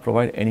will not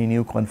provide any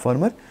new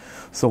conformer.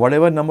 So,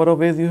 whatever number of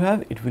ways you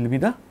have, it will be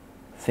the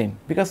same,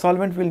 because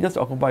solvent will just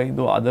occupy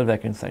the other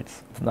vacant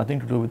sites. It's nothing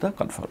to do with the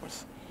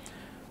conformers.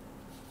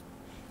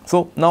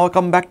 So, now I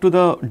come back to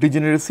the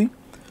degeneracy.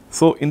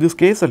 So, in this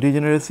case, the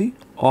degeneracy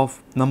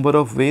of number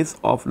of ways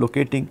of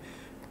locating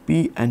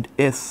P and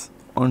S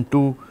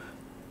onto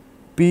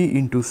P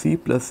into C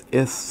plus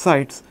S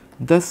sites,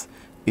 thus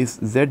is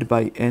Z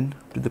by N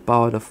to the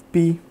power of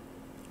P,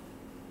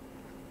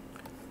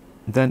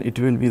 then it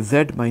will be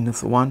Z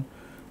minus 1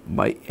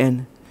 by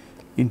N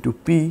into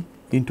P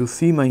into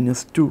C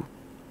minus 2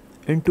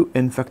 into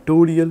N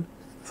factorial.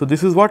 So,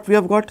 this is what we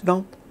have got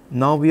now.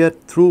 Now, we are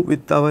through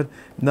with our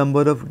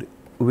number of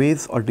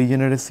ways or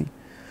degeneracy.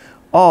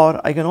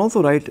 Or I can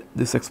also write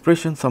this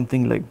expression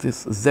something like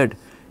this: Z,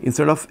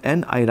 instead of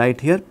N I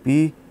write here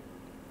P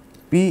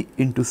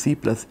into C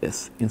plus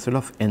S instead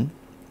of N.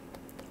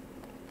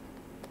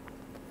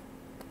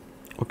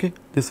 Okay,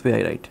 this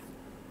way I write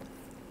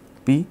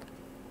P,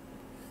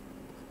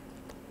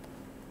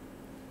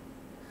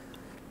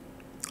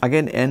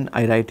 again N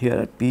I write here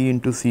at P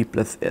into C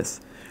plus S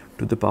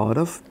to the power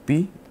of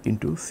P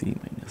into C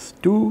minus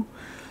 2,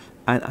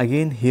 and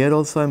again here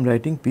also I am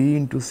writing P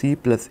into C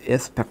plus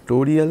S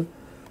factorial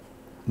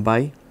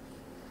by,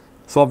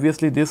 so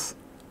obviously this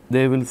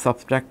they will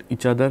subtract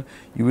each other,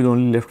 you will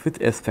only left with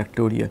S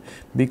factorial,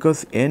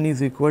 because N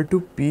is equal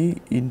to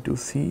P into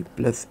C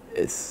plus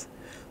S.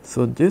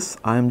 So, this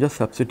I am just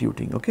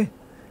substituting, okay,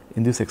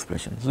 in this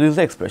expression. So, this is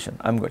the expression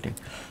I am getting.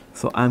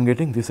 So, I am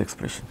getting this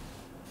expression.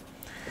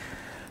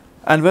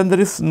 And when there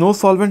is no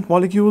solvent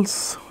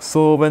molecules,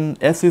 so when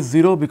S is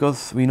 0,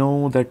 because we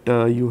know that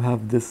you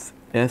have this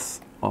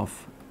S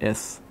of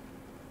S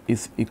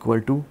is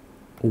equal to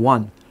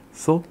 1.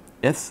 So,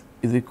 S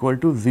is equal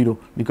to 0,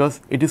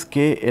 because it is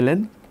K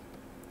ln.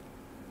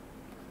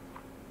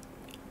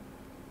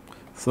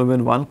 So,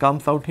 when 1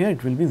 comes out here,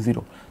 it will be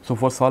 0. So,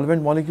 for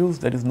solvent molecules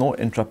there is no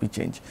entropy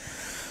change.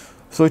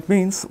 So, it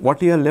means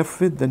what you are left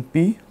with, then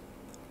P,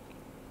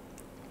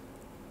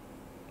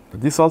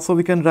 this also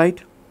we can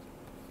write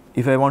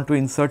if I want to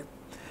insert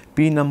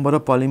P number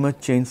of polymer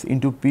chains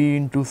into P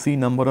into C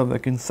number of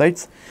vacuum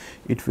sites,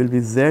 it will be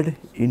Z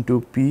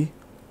into P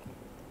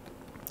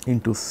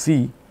into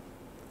C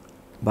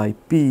by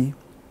P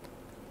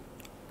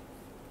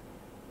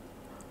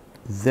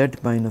Z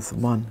minus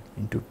 1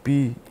 into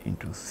P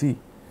into C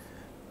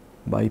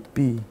by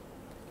P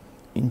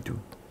into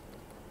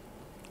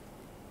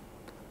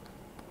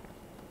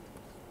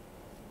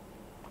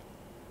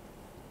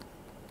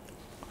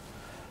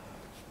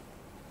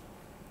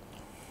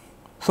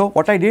So,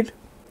 what I did,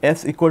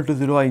 S equal to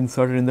 0 I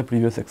inserted in the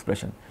previous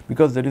expression,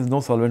 because there is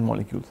no solvent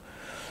molecules.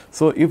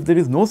 So, if there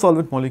is no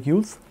solvent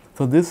molecules,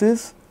 so this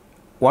is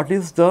what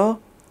is the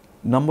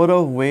number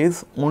of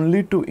ways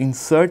only to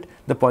insert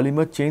the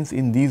polymer chains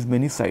in these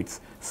many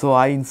sites. So,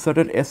 I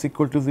inserted S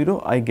equal to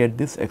 0, I get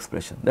this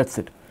expression, that is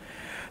it.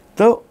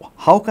 So,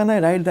 how can I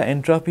write the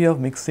entropy of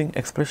mixing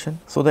expression?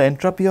 So, the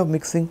entropy of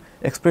mixing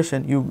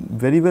expression, you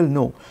very well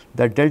know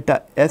that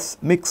delta S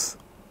mix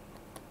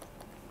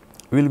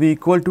will be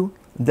equal to,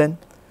 then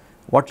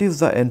what is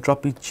the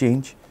entropy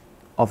change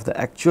of the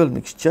actual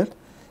mixture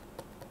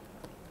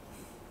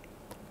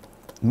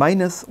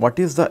minus what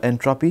is the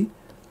entropy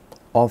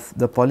of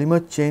the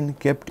polymer chain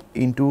kept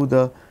into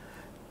the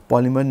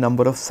polymer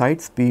number of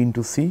sites P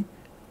into C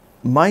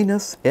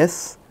minus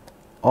S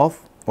of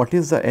what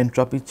is the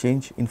entropy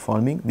change in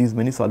forming these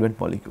many solvent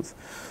molecules.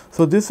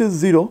 So, this is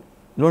 0, you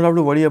do not have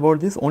to worry about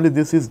this, only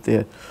this is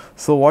there.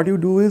 So, what you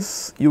do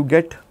is you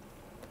get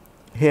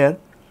here,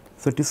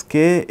 so it is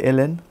K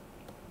ln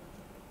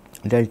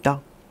delta,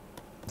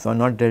 so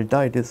not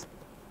delta, it is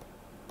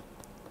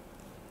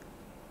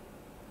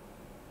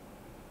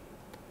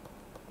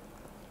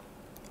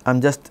I am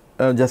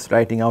just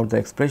writing out the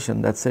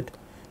expression, that is it.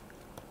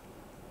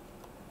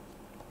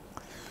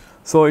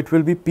 So, it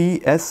will be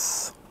P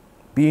S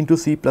P into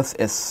C plus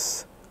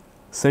S.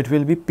 So, it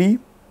will be P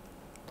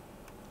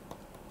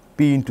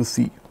into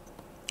C,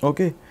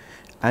 okay,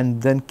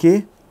 and then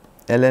K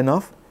ln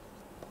of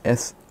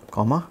S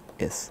comma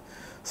S.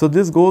 So,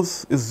 this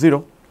goes is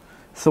 0.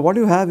 So, what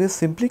you have is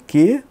simply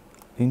K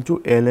into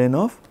ln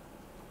of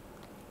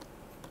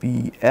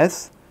P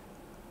S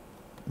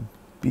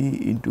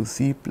P into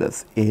C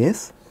plus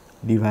S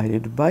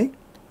divided by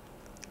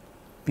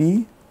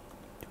P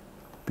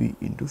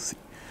into C.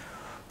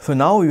 So,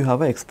 now you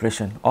have an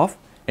expression of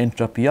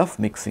entropy of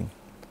mixing.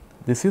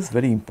 This is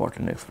very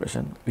important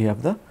expression we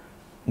have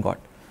got.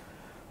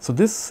 So,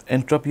 this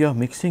entropy of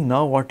mixing,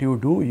 now what you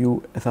do,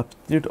 you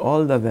substitute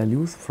all the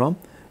values from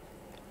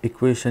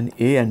equation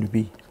A and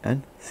B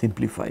and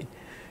simplify.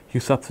 You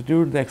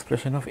substitute the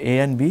expression of A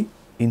and B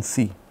in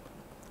C,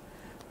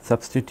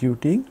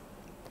 substituting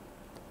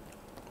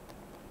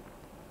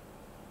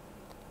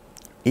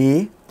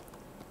A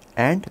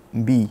and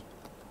B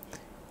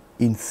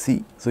in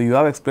C. So, you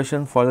have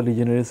expression for the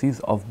degeneracies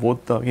of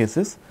both the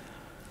cases,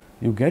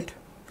 you get.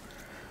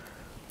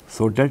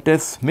 So, delta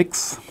S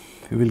mix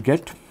you will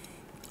get.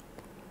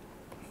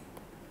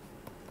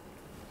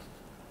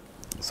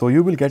 So,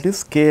 you will get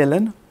is K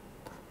ln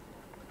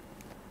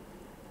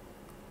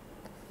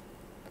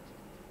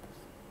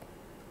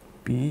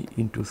P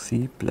into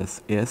C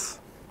plus S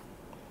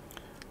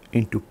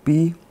into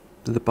P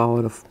to the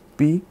power of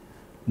P,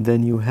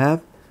 then you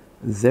have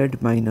Z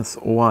minus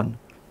 1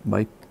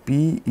 by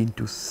P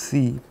into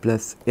C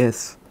plus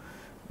S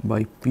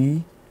by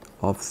P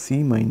of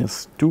C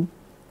minus 2,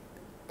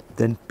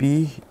 then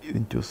P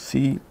into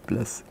C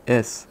plus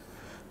S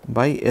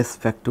by S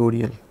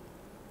factorial.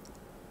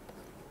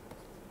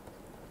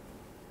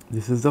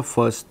 This is the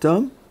first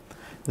term.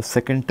 The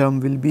second term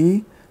will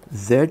be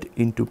Z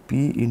into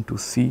P into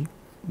C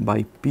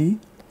by P,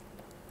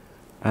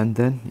 and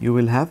then you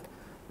will have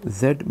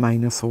Z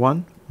minus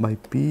 1 by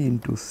P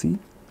into C,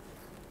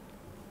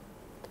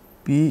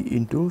 P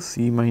into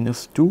C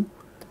minus 2,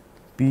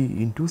 P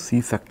into C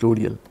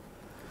factorial.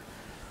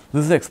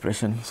 This is the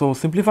expression. So,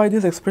 simplify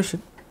this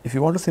expression. If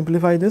you want to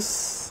simplify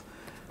this,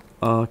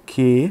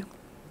 K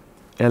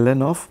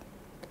ln of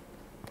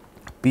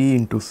P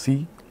into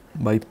C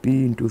by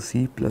P into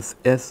C plus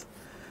S,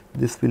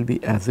 this will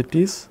be as it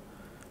is.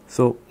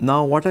 So,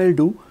 now what I will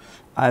do,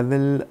 I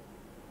will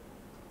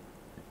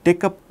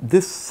take up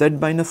this Z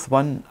minus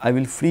 1, I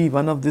will free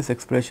one of this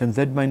expression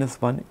Z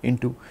minus 1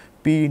 into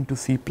P into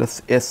C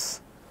plus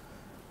S.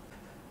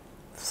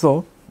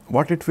 So,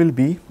 what it will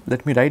be,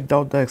 let me write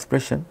down the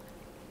expression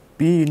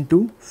P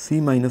into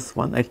C minus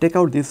 1, I take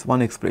out this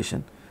one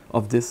expression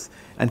of this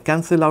and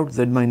cancel out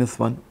Z minus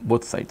 1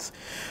 both sides.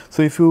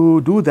 So, if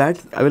you do that,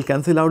 I will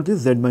cancel out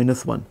this Z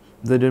minus 1,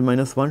 Z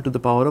minus 1 to the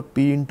power of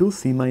P into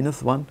C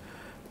minus 1,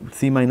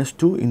 C minus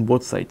 2 in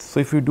both sides. So,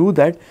 if you do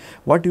that,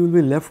 what you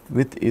will be left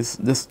with is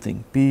this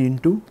thing P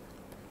into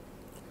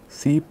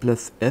C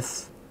plus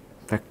S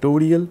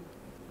factorial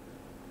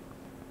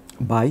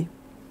by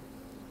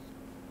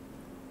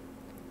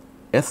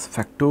S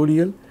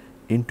factorial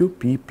into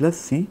P plus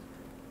C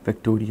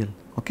factorial.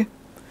 Okay.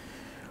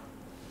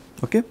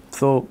 Okay.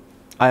 So,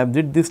 I have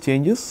did these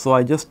changes. So,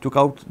 I just took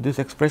out this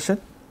expression.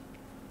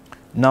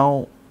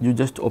 Now, you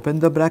just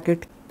open the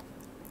bracket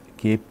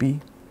Kp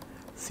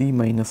C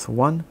minus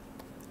 1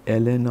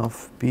 ln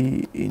of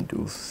P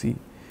into C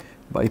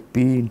by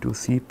P into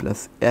C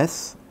plus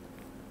S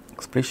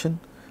expression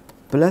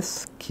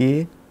plus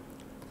K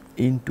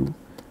into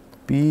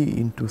P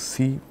into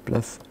C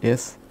plus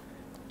S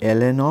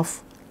ln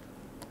of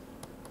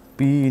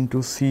P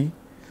into C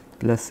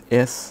plus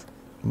S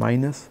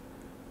minus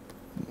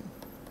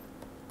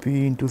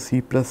P into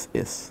C plus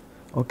S.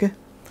 Okay.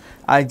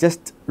 I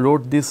just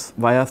wrote this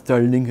via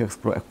Stirling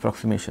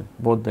approximation,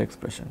 both the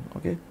expression.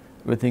 Okay.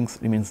 Everything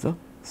remains the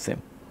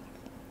same.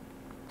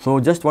 So,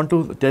 just want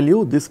to tell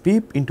you this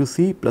P into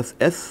C plus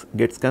S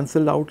gets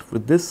cancelled out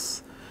with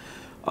this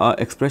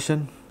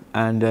expression,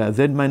 and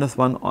Z minus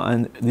 1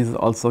 and these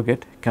also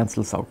get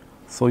cancels out.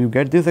 So, you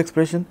get this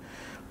expression,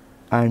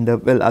 and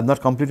well, I have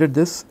not completed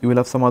this. You will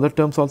have some other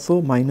terms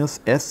also, minus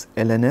S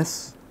ln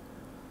S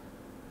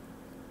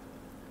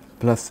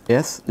plus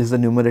S, this is the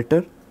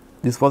numerator.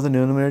 This was the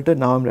numerator,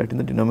 now I am writing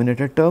the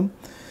denominator term,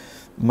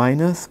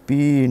 minus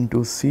P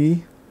into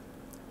C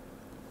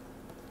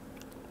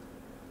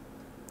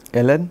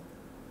ln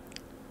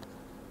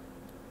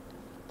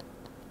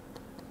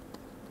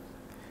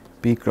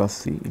P cross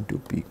C into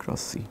P cross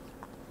C.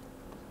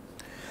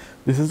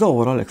 This is the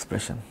overall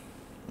expression.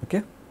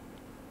 Okay.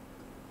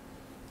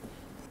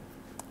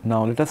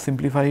 Now, let us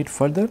simplify it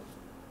further.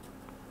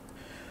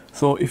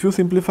 So, if you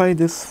simplify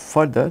this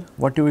further,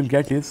 what you will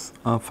get is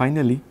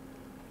finally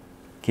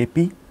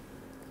Kp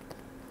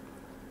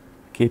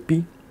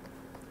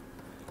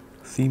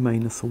C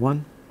minus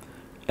 1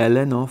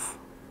 ln of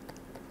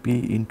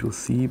P into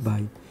C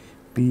by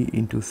P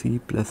into C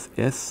plus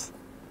S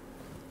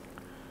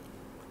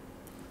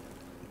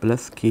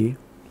plus K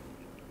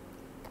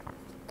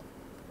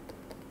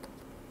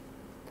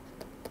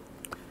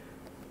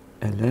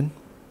ln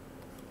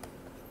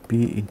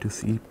P into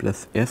C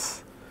plus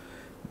S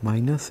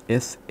minus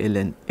S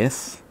ln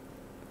S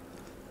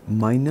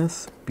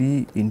minus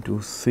P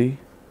into C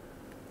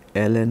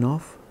ln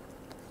of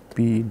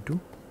P into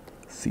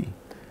C.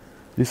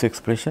 This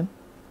expression.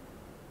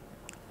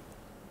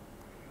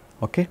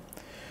 Okay.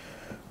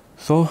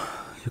 So,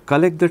 you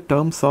collect the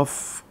terms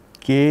of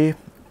K,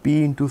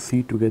 P into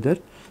C together.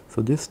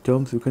 So, these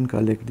terms you can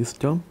collect, this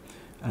term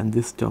and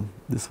this term,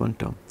 this one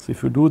term. So,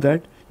 if you do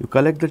that, you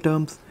collect the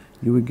terms,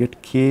 you will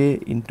get K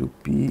into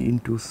P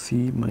into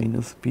C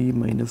minus P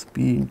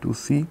into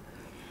C,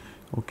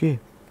 okay,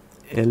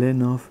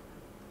 ln of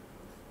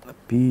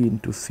P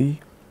into C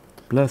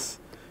plus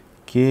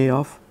K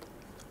of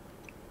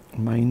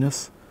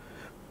minus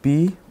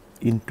P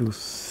into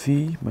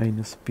C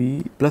minus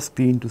P plus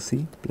P into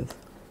C plus.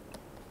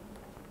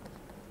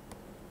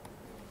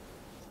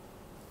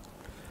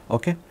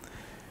 Okay.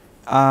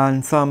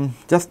 And some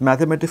just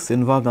mathematics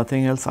involved,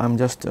 nothing else. I am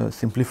just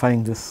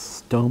simplifying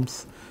these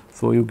terms.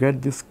 So, you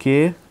get this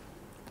K,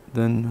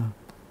 then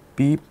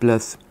P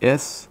plus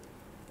S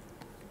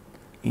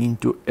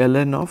into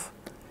ln of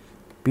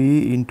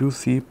P into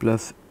C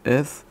plus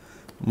S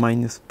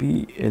minus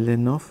P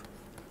ln of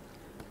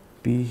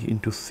P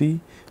into C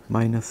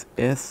minus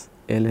S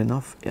ln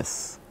of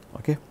S.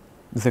 Okay,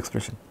 this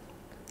expression.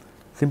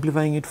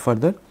 Simplifying it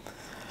further.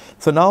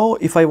 So, now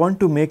if I want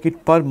to make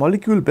it per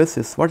molecule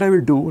basis, what I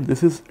will do,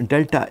 this is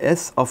delta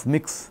S of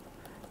mix,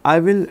 I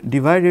will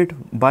divide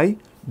it by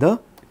the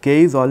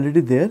K is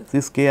already there,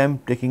 this K I am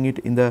taking it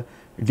in the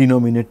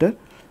denominator.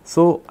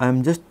 So, I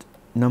am just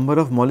number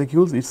of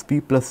molecules is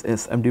P plus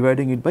S, I am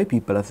dividing it by P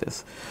plus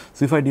S.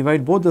 So, if I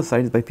divide both the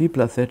sides by P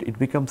plus S, it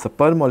becomes a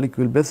per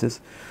molecule basis.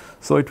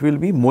 So, it will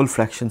be mole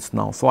fractions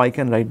now. So, I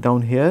can write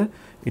down here,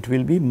 it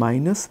will be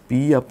minus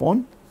P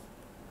upon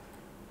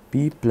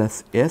P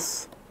plus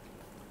S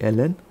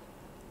ln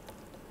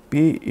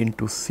P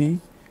into C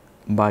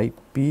by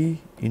P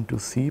into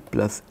C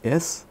plus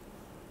S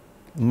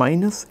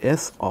minus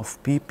S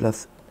of P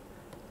plus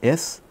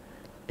S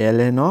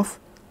ln of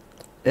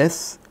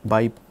S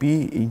by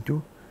P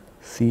into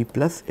C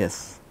plus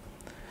S.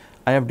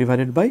 I have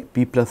divided by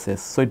P plus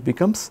S. So, it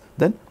becomes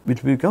then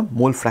it will become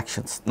mole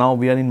fractions. Now,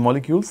 we are in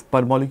molecules,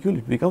 per molecule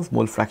it becomes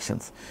mole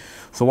fractions.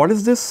 So, what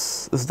is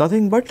this? Is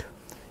nothing but,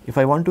 if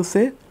I want to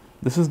say,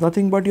 this is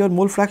nothing but your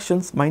mole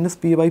fractions minus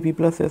P by P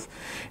plus S.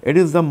 It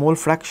is the mole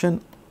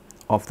fraction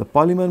of the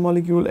polymer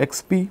molecule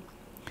xp,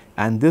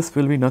 and this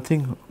will be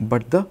nothing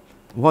but the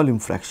volume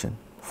fraction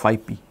phi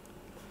p,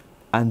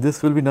 and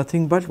this will be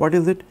nothing but what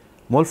is it,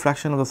 mole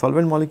fraction of the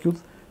solvent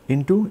molecules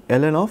into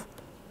ln of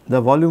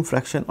the volume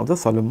fraction of the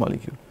solvent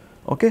molecule.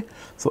 Okay.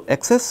 So,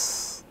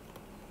 excess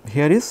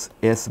here is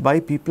S by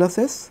P plus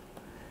S,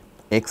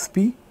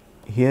 xp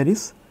here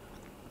is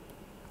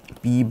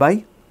P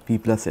by P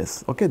plus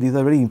S. Okay. These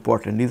are very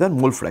important, these are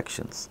mole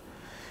fractions,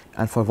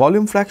 and for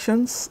volume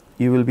fractions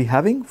you will be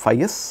having phi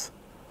s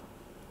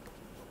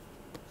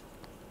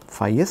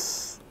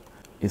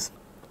is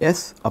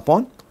S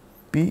upon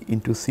P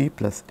into C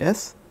plus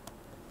S,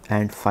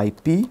 and phi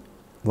p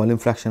volume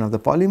fraction of the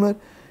polymer,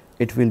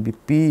 it will be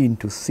P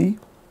into C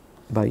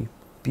by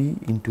P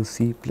into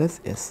C plus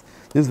S.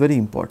 This is very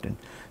important.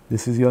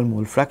 This is your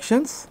mole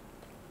fractions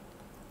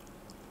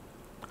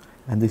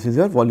and this is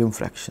your volume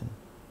fraction.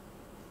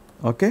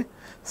 Okay.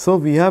 So,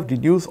 we have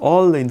deduced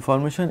all the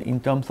information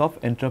in terms of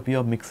entropy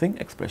of mixing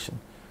expression.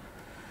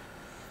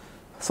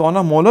 So, on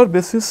a molar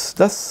basis,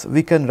 thus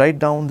we can write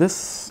down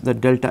this, the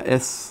delta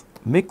S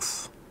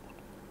mix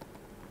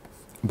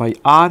by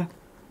R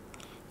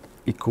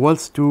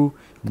equals to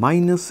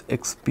minus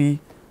xp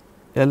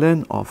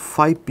ln of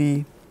phi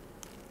p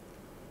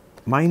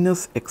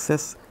minus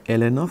xs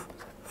ln of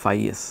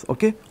phi s,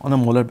 okay, on a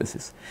molar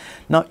basis.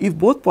 Now, if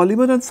both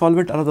polymer and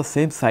solvent are of the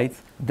same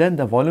size, then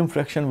the volume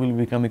fraction will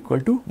become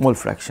equal to mole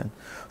fraction.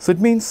 So, it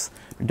means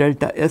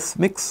delta S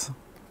mix.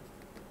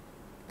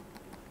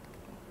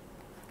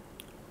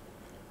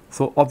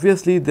 So,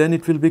 obviously, then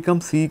it will become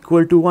C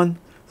equal to 1.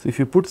 So, if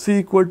you put C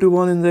equal to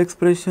 1 in the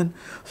expression,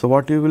 so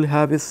what you will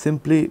have is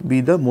simply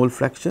be the mole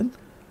fraction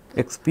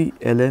xp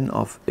ln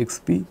of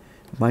xp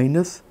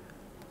minus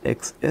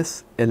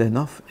xs ln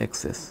of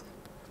xs.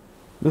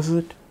 This is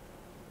it.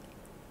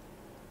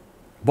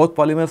 Both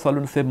polymer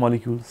solvent same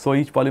molecule. So,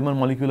 each polymer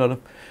molecule are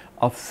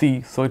of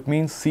C. So, it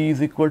means C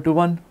is equal to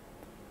 1,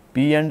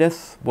 P and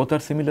S both are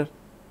similar.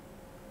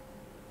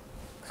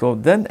 So,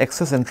 then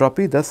excess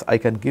entropy, thus I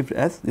can give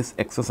as this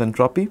excess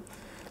entropy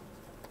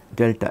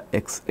delta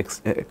X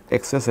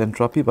excess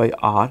entropy by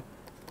R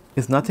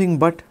is nothing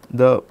but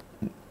the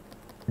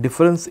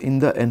difference in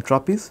the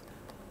entropies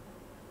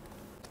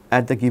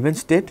at the given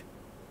state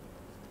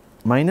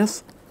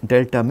minus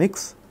delta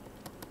mix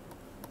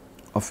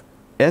of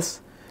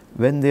S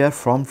when they are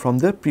formed from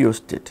the pure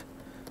state.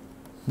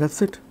 That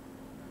is it.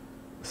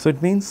 So,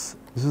 it means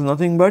this is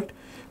nothing but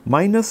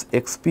minus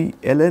xp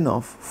ln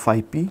of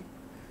phi p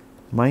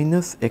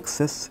minus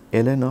xs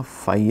ln of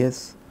phi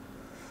s.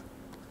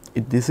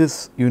 This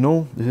is, you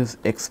know, this is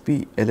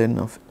xp ln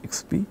of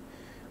xp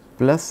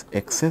plus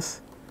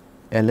xs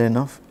ln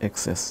of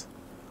xs.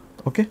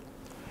 Okay.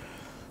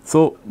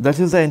 So, that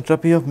is the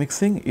entropy of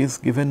mixing is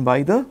given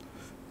by the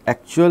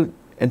actual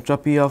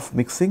entropy of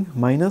mixing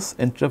minus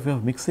entropy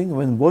of mixing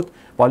when both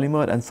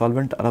polymer and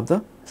solvent are of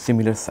the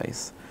similar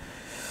size.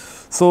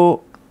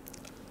 So,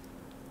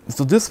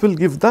 this will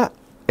give the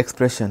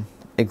expression,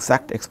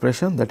 exact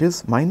expression, that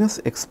is minus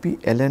xp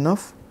ln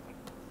of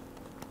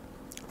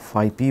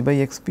phi p by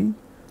xp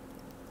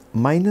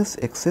minus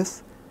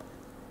xs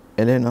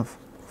ln of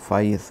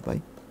phi s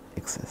by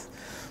xs.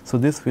 So,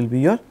 this will be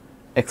your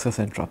excess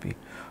entropy.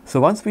 So,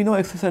 once we know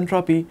excess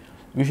entropy,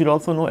 we should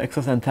also know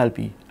excess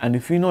enthalpy, and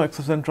if we know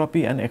excess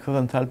entropy and excess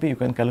enthalpy, you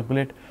can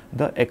calculate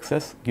the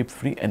excess Gibbs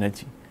free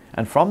energy,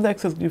 and from the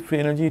excess Gibbs free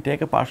energy,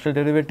 take a partial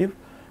derivative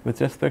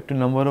with respect to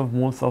number of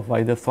moles of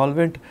either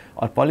solvent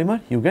or polymer,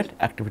 you get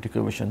activity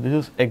coefficient. This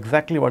is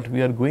exactly what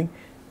we are going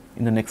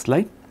in the next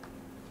slide.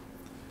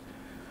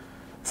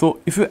 So,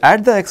 if you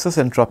add the excess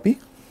entropy,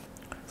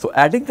 so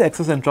adding the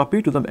excess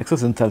entropy to the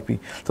excess enthalpy.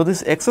 So,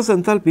 this excess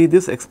enthalpy,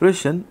 this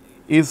expression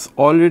is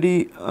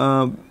already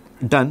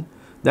done.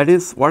 That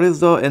is, what is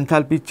the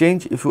enthalpy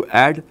change if you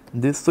add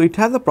this? So, it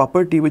has a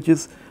property which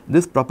is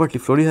this property,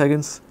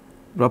 Flory-Huggins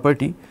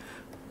property.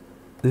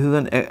 This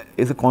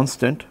is a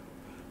constant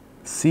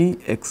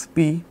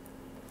Cxp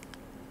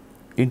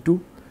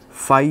into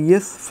phi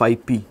s phi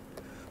p.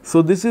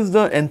 So, this is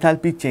the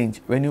enthalpy change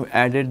when you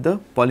added the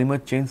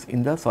polymer chains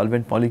in the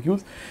solvent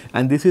molecules,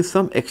 and this is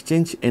some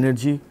exchange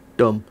energy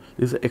term.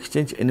 This is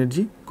exchange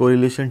energy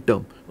correlation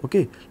term.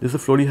 Okay, this is a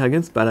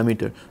Flory-Huggins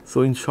parameter.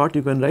 So, in short,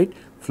 you can write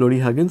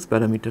Flory-Huggins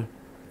parameter.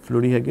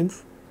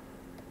 Flory-Huggins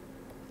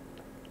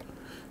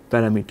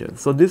parameter.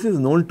 So, this is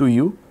known to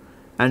you,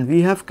 and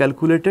we have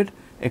calculated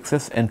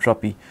excess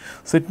entropy.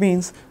 So, it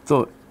means,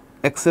 so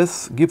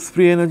excess Gibbs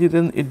free energy,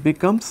 then it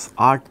becomes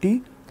RT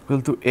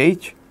equal to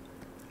H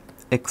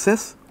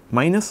excess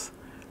minus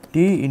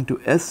T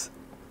into S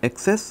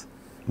excess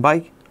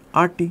by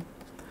RT,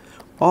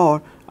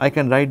 or I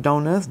can write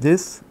down as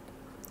this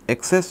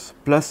excess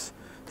plus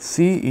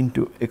C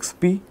into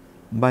xp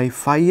by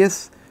phi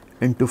s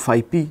into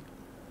phi p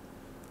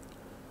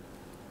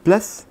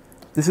plus,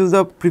 this is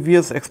the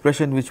previous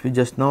expression which we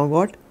just now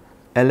got,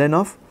 ln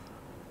of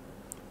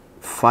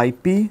phi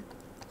p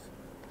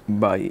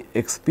by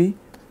xp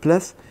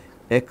plus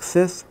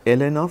xs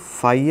ln of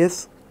phi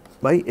s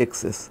by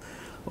xs.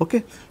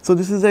 Okay. So,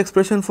 this is the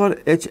expression for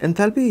H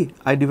enthalpy,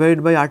 I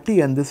divided by RT,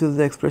 and this is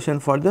the expression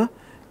for the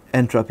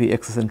entropy,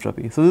 excess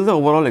entropy. So, this is the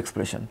overall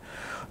expression.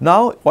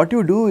 Now, what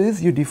you do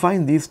is you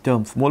define these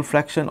terms, mole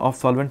fraction of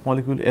solvent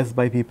molecule S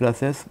by P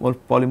plus S, mole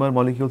polymer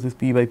molecules is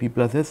P by P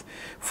plus S,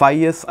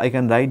 phi S I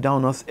can write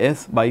down as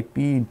S by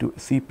P into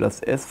C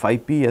plus S, phi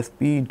P as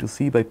P into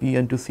C by P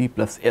into C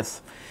plus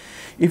S.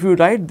 If you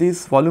write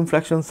these volume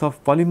fractions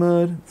of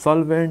polymer,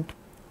 solvent,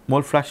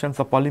 mole fractions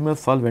of polymer,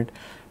 solvent,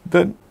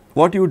 then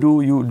what you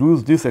do, you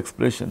use this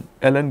expression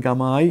ln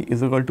gamma I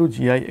is equal to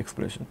Gi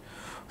expression.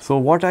 So,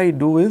 what I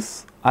do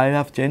is I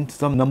have changed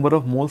some number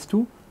of moles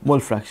to mole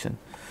fraction.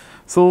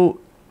 So,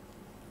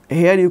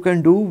 here you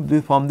can do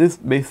this from this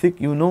basic,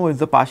 you know, is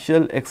the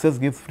partial excess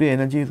Gibbs free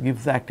energy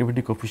gives the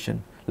activity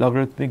coefficient,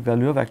 logarithmic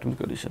value of activity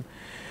coefficient.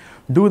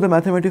 Do the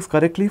mathematics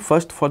correctly.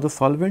 First, for the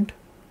solvent,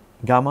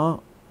 gamma,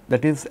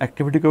 that is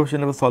activity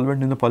coefficient of a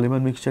solvent in the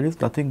polymer mixture,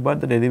 is nothing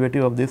but the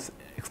derivative of this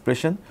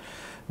expression.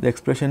 the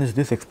expression is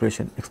this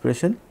expression,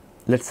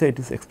 let us say it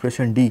is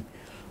expression D.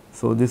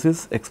 So, this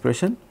is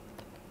expression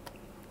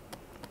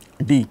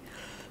D.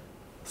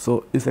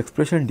 So, this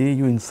expression D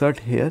you insert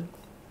here,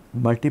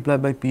 multiply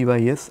by P by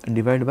S and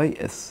divide by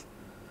S.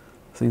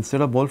 So,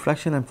 instead of mole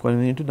fraction I am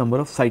calling it into number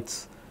of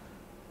sites.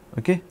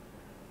 Okay.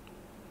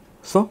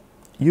 So,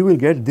 you will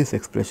get this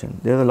expression.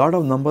 There are a lot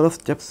of number of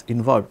steps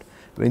involved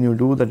when you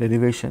do the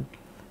derivation,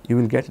 you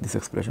will get this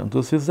expression.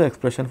 This is the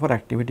expression for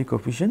activity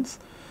coefficients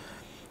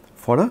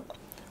for a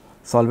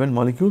solvent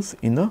molecules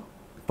in a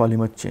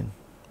polymer chain.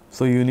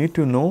 So, you need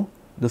to know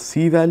the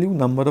C value,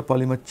 number of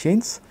polymer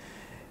chains,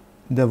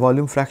 the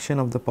volume fraction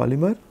of the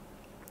polymer,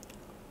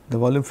 the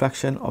volume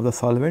fraction of the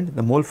solvent,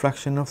 the mole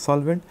fraction of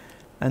solvent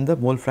and the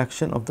mole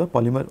fraction of the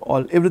polymer,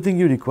 everything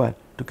you require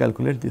to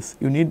calculate this.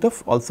 You need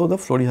also the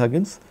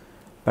Flory-Huggins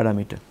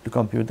parameter to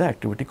compute the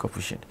activity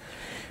coefficient.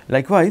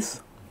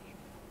 Likewise,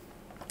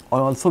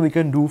 also we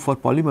can do for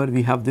polymer,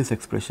 we have this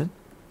expression.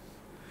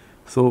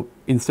 So,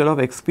 instead of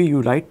xp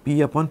you write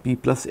P upon P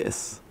plus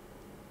S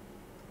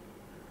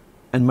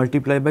and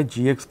multiply by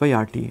Gx by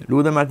RT.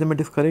 Do the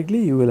mathematics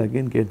correctly, you will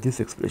again get this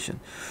expression.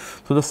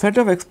 So, the set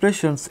of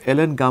expressions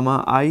ln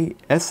gamma I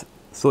S,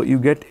 so you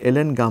get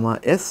ln gamma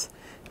S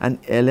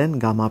and ln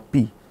gamma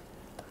P.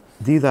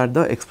 These are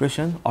the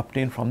expression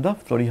obtained from the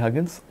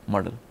Flory-Huggins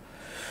model.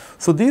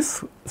 So,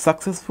 this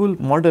successful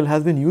model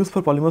has been used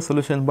for polymer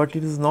solution, but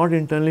it is not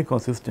internally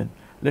consistent.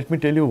 Let me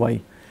tell you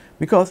why.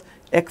 Because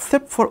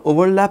except for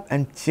overlap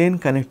and chain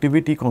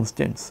connectivity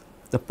constants,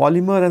 the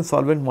polymer and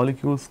solvent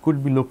molecules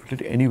could be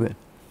located anywhere.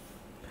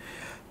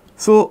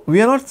 So,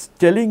 we are not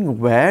telling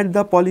where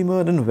the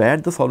polymer and where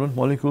the solvent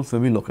molecules will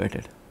be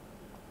located,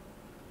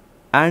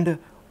 and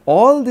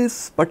all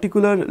these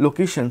particular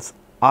locations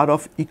are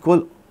of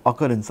equal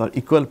occurrence or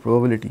equal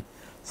probability.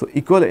 So,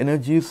 equal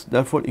energies,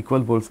 therefore,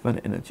 equal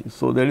Boltzmann energy.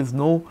 So, there is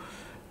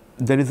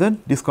a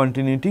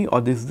discontinuity,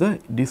 or this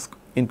is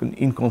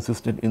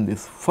inconsistent in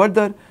this.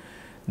 Further,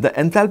 the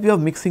enthalpy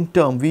of mixing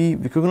term, we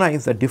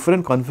recognize that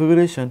different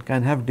configuration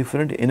can have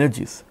different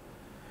energies,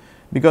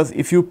 because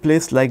if you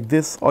place like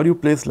this or you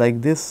place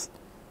like this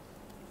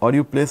or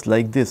you place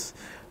like this,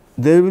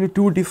 there will be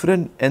two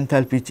different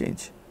enthalpy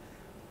change.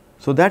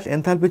 So, that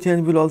enthalpy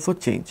change will also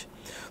change.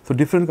 So,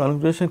 different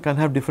configuration can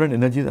have different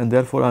energies, and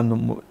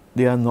therefore,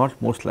 they are not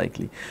most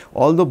likely.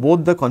 Although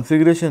both the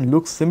configuration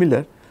looks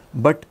similar,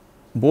 but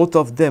both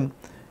of them,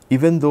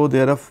 even though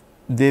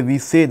we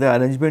say the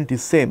arrangement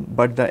is same,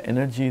 but the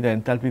energy, the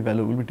enthalpy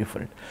value will be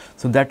different.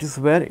 So, that is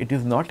where it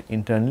is not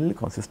internally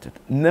consistent.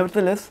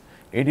 Nevertheless,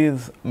 it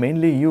is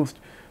mainly used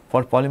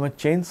for polymer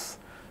chains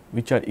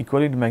which are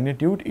equal in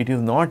magnitude. It is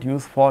not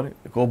used for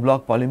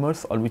co-block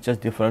polymers or which has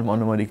different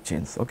monomeric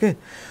chains. Okay.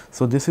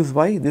 So, this is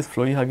why these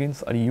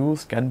Flory-Huggins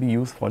can be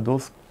used for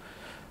those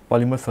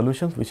polymer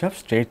solutions which have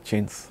straight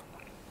chains.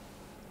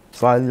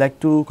 So, I would like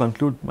to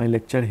conclude my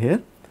lecture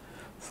here.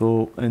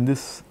 So, in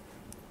this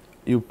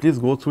you please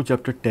go through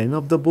chapter 10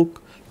 of the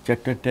book.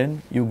 Chapter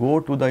 10, you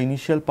go to the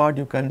initial part,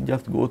 you can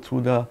just go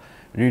through the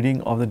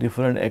reading of the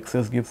different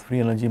excess Gibbs free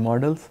energy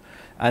models,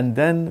 and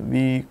then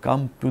we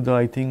come to the,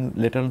 I think,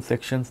 later on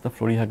sections, the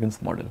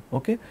Flory-Huggins model.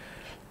 Okay.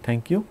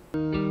 Thank you.